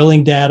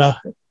boiling data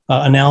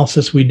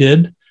analysis we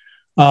did.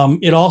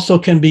 It also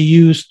can be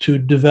used to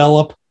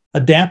develop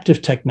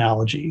adaptive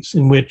technologies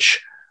in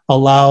which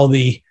allow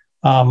the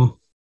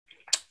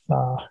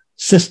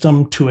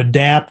system to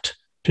adapt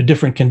to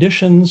different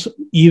conditions,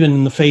 even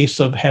in the face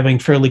of having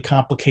fairly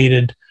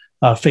complicated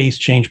phase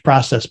change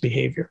process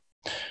behavior.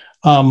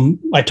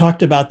 I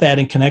talked about that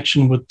in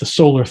connection with the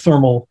solar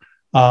thermal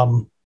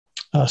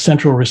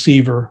central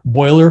receiver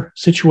boiler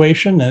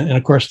situation. And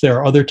of course, there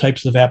are other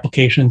types of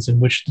applications in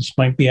which this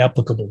might be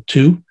applicable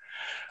too.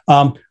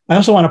 I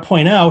also want to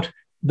point out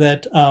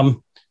that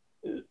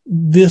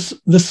this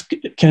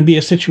can be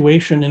a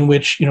situation in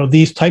which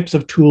these types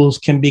of tools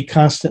can be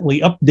constantly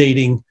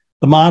updating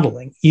the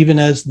modeling, even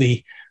as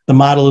the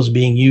model is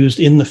being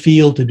used in the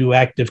field to do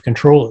active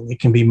controlling.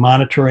 It can be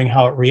monitoring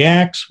how it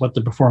reacts, what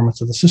the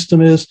performance of the system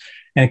is,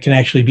 and it can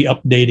actually be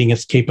updating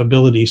its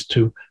capabilities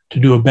to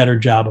do a better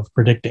job of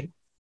predicting.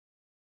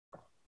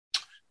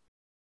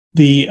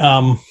 The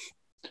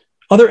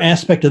other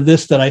aspect of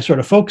this that I sort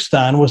of focused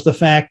on was the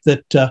fact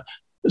that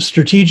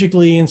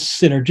strategically and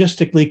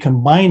synergistically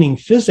combining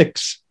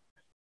physics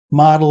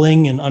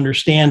modeling and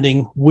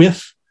understanding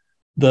with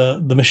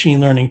the machine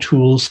learning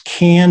tools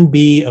can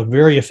be a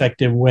very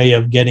effective way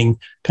of getting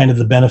kind of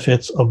the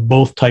benefits of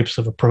both types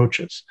of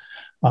approaches.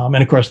 And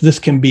of course, this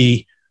can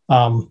be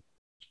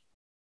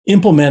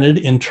implemented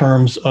in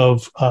terms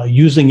of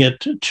using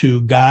it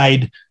to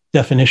guide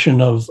definition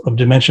of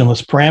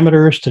dimensionless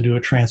parameters, to do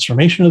a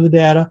transformation of the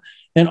data,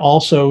 and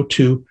also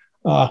to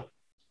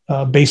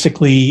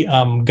basically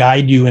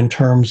guide you in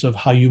terms of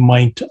how you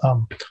might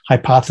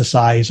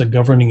hypothesize a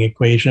governing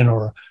equation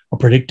or a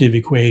predictive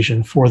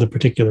equation for the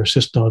particular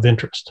system of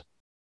interest.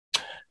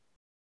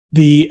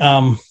 The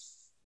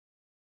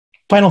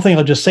final thing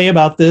I'll just say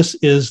about this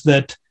is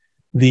that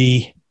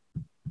the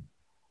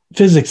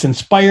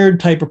physics-inspired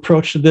type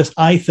approach to this,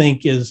 I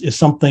think, is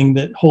something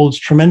that holds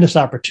tremendous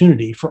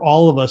opportunity for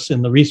all of us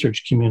in the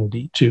research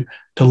community to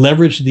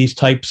leverage these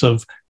types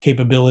of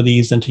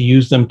capabilities and to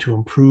use them to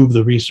improve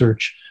the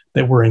research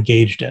that we're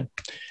engaged in.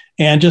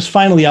 And just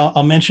finally,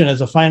 I'll mention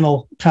as a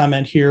final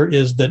comment here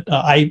is that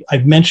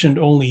I've mentioned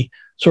only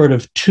sort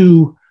of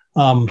two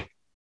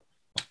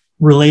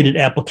related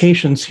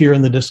applications here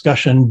in the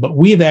discussion, but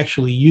we've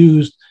actually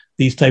used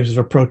these types of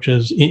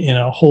approaches in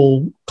a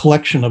whole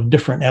collection of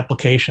different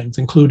applications,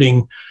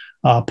 including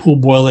pool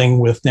boiling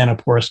with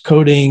nanoporous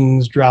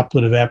coatings,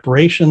 droplet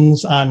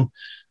evaporations on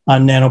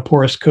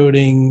nanoporous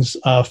coatings,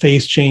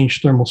 phase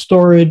change thermal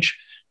storage,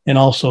 and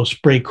also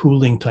spray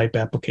cooling type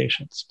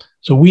applications.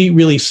 So we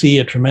really see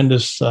a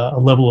tremendous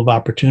level of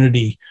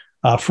opportunity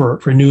for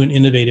new and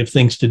innovative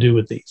things to do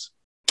with these.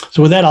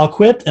 So with that, I'll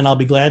quit, and I'll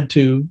be glad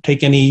to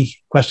take any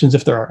questions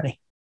if there are any.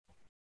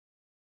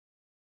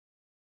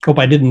 Hope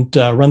I didn't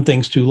run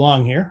things too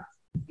long here.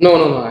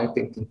 No. I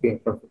think we are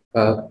perfect.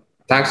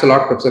 Thanks a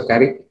lot, Professor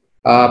Carey.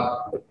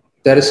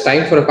 There is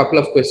time for a couple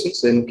of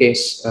questions in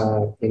case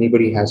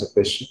anybody has a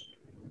question.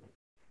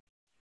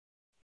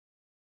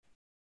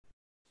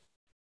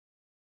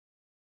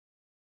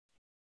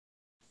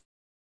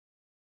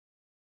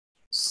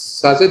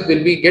 Sajid,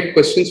 will we get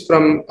questions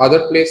from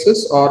other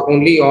places or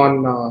only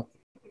on,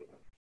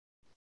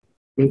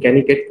 can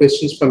you get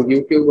questions from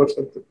YouTube or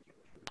something?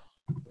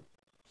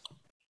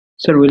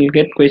 Sir, we'll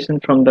get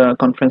questions from the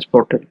conference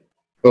portal.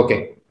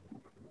 Okay.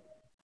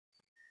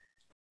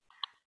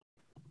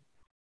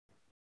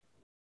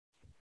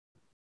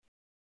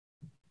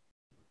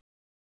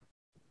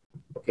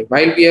 Okay,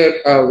 while we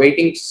are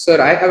waiting,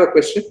 sir, I have a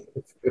question.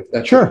 If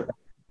that's sure. Okay.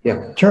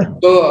 Yeah. Sure.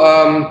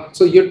 So,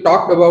 so you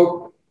talked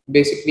about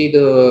basically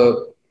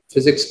the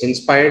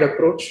physics-inspired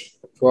approach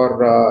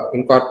for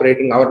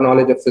incorporating our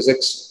knowledge of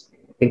physics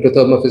into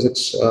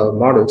thermophysics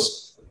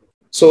models.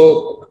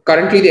 So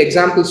currently, the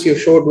examples you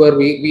showed were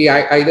we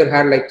either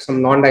had like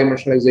some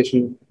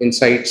non-dimensionalization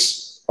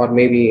insights, or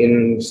maybe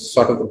in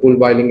sort of the pool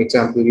boiling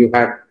example, you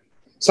had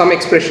some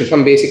expression,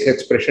 some basic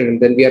expression, and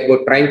then we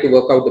are trying to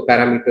work out the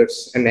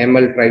parameters, and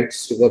ML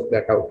tries to work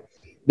that out.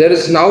 There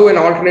is now an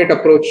alternate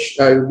approach,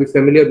 you'll be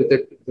familiar with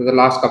it in the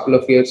last couple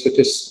of years, which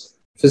is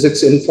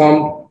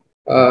physics-informed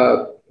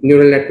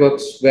neural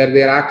networks, where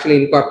they are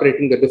actually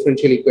incorporating the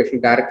differential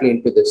equation directly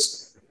into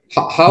this.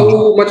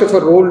 How much of a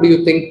role do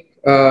you think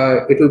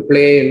it will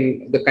play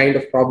in the kind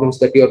of problems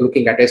that you're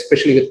looking at,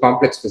 especially with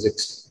complex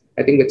physics?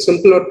 I think with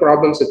simpler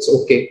problems, it's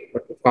okay,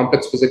 but with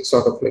complex physics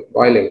sort of like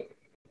boiling,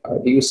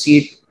 do you see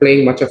it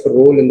playing much of a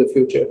role in the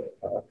future?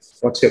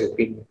 What's your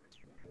opinion?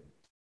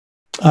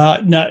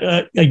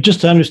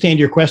 Just to understand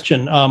your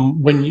question,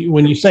 when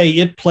you say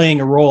it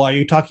playing a role, are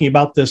you talking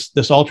about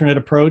this alternate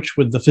approach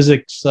with the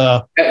physics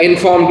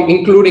informed,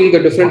 including the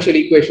differential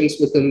equations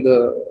within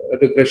the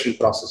regression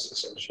process,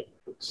 essentially?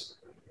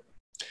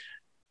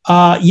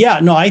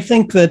 Yeah, no, I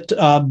think that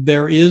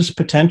there is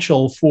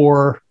potential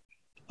for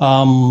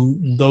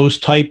those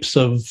types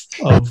of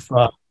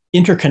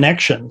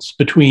interconnections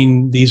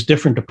between these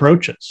different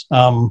approaches.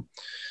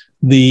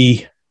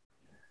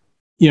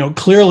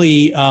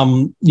 Clearly,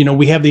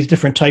 we have these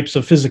different types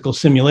of physical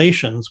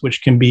simulations,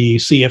 which can be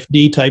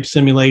CFD type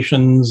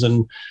simulations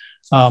and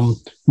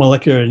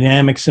molecular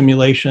dynamic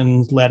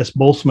simulations, lattice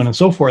Boltzmann, and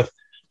so forth.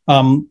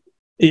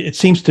 It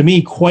seems to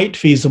me quite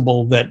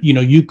feasible that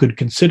you could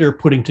consider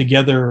putting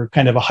together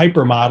kind of a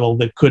hypermodel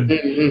that could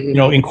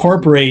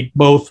incorporate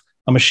both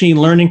a machine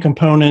learning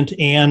component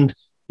and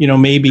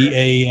maybe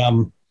a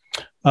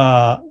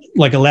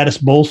like a lattice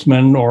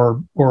Boltzmann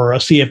or a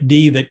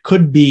CFD that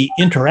could be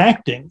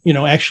interacting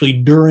actually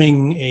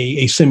during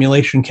a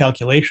simulation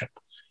calculation.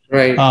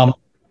 Right.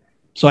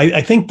 So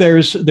I think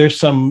there's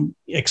some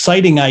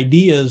exciting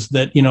ideas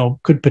that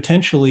could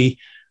potentially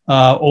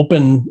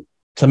open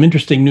some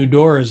interesting new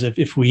doors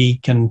if we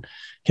can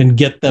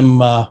get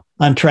them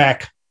on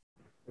track.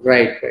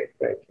 Right.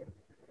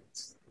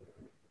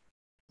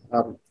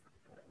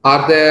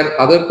 Are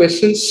there other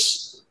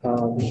questions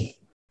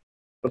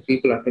for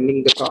people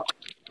attending the talk?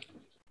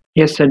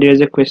 Yes, sir, there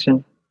is a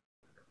question.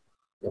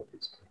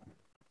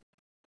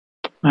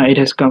 It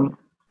has come.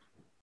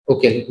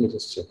 Okay, let me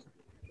just check.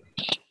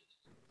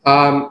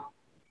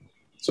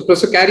 So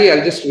Professor Carey,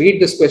 I'll just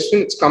read this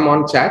question. It's come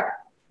on chat.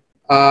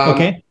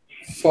 Okay.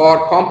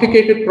 For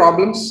complicated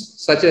problems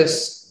such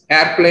as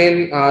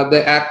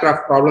the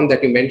aircraft problem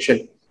that you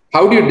mentioned,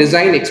 how do you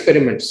design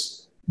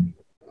experiments?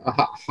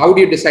 How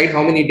do you decide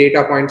how many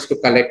data points to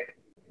collect?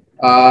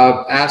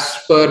 As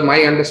per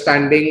my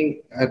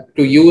understanding,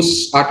 to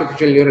use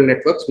artificial neural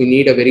networks, we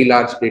need a very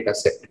large data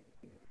set.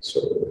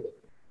 So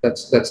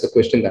that's the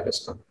question that has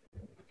come.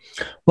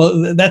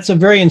 Well, that's a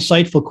very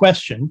insightful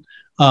question.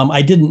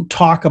 I didn't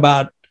talk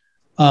about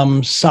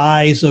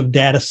size of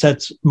data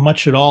sets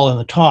much at all in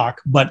the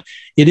talk, but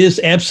it is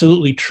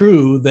absolutely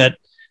true that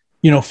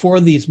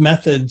for these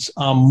methods,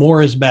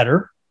 more is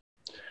better.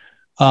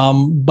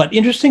 But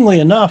interestingly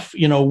enough,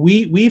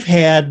 we've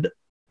had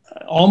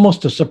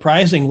almost a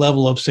surprising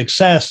level of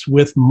success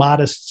with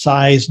modest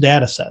size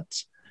data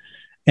sets.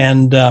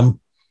 And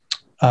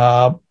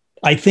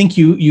I think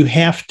you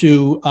have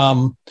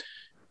to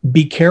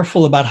be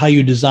careful about how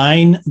you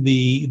design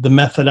the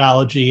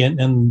methodology,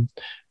 and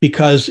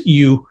because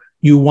you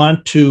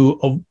want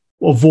to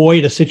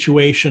avoid a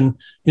situation,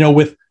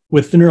 with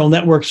the neural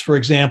networks, for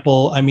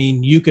example. I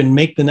mean, you can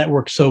make the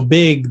network so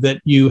big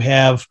that you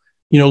have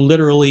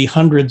literally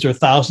hundreds or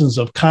thousands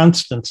of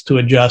constants to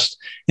adjust.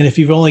 And if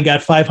you've only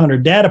got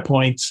 500 data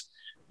points,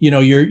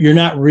 you're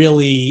not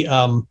really,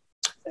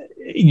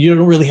 you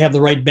don't really have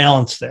the right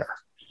balance there.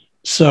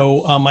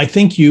 So I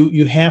think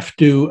you have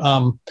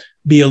to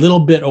be a little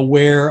bit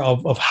aware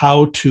of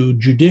how to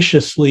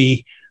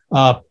judiciously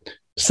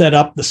set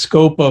up the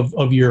scope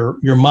of your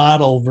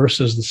model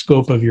versus the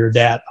scope of your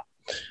data.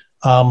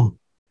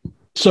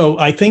 So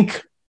I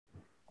think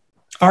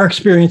our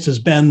experience has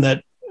been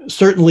that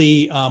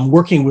certainly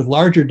working with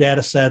larger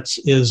data sets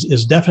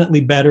is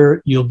definitely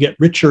better. You'll get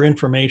richer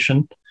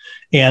information,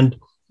 and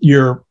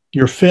your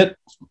fit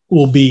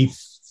will be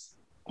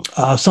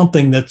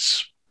something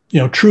that's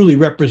truly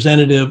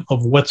representative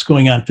of what's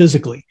going on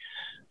physically.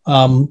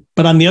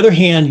 But on the other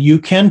hand, you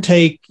can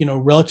take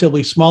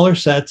relatively smaller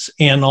sets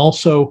and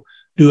also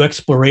do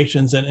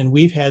explorations, and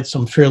we've had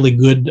some fairly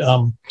good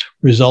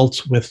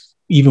results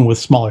even with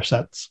smaller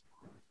sets.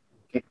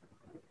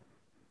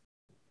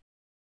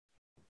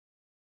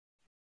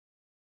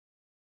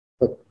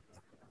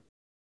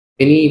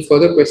 Any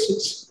further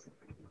questions?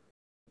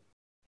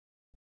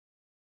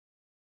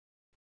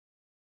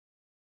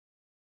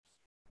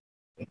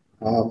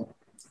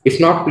 If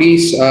not,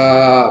 please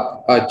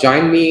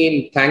join me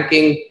in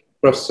thanking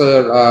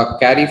Professor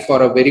Carey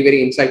for a very,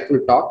 very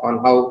insightful talk on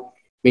how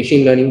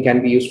machine learning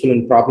can be useful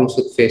in problems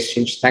with phase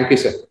change. Thank you,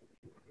 sir.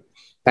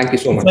 Thank you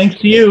so much. Thanks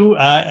to you.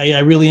 I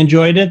really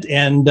enjoyed it,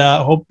 and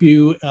hope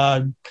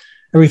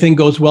everything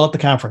goes well at the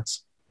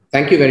conference.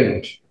 Thank you very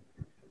much.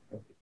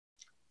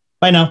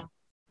 Bye now.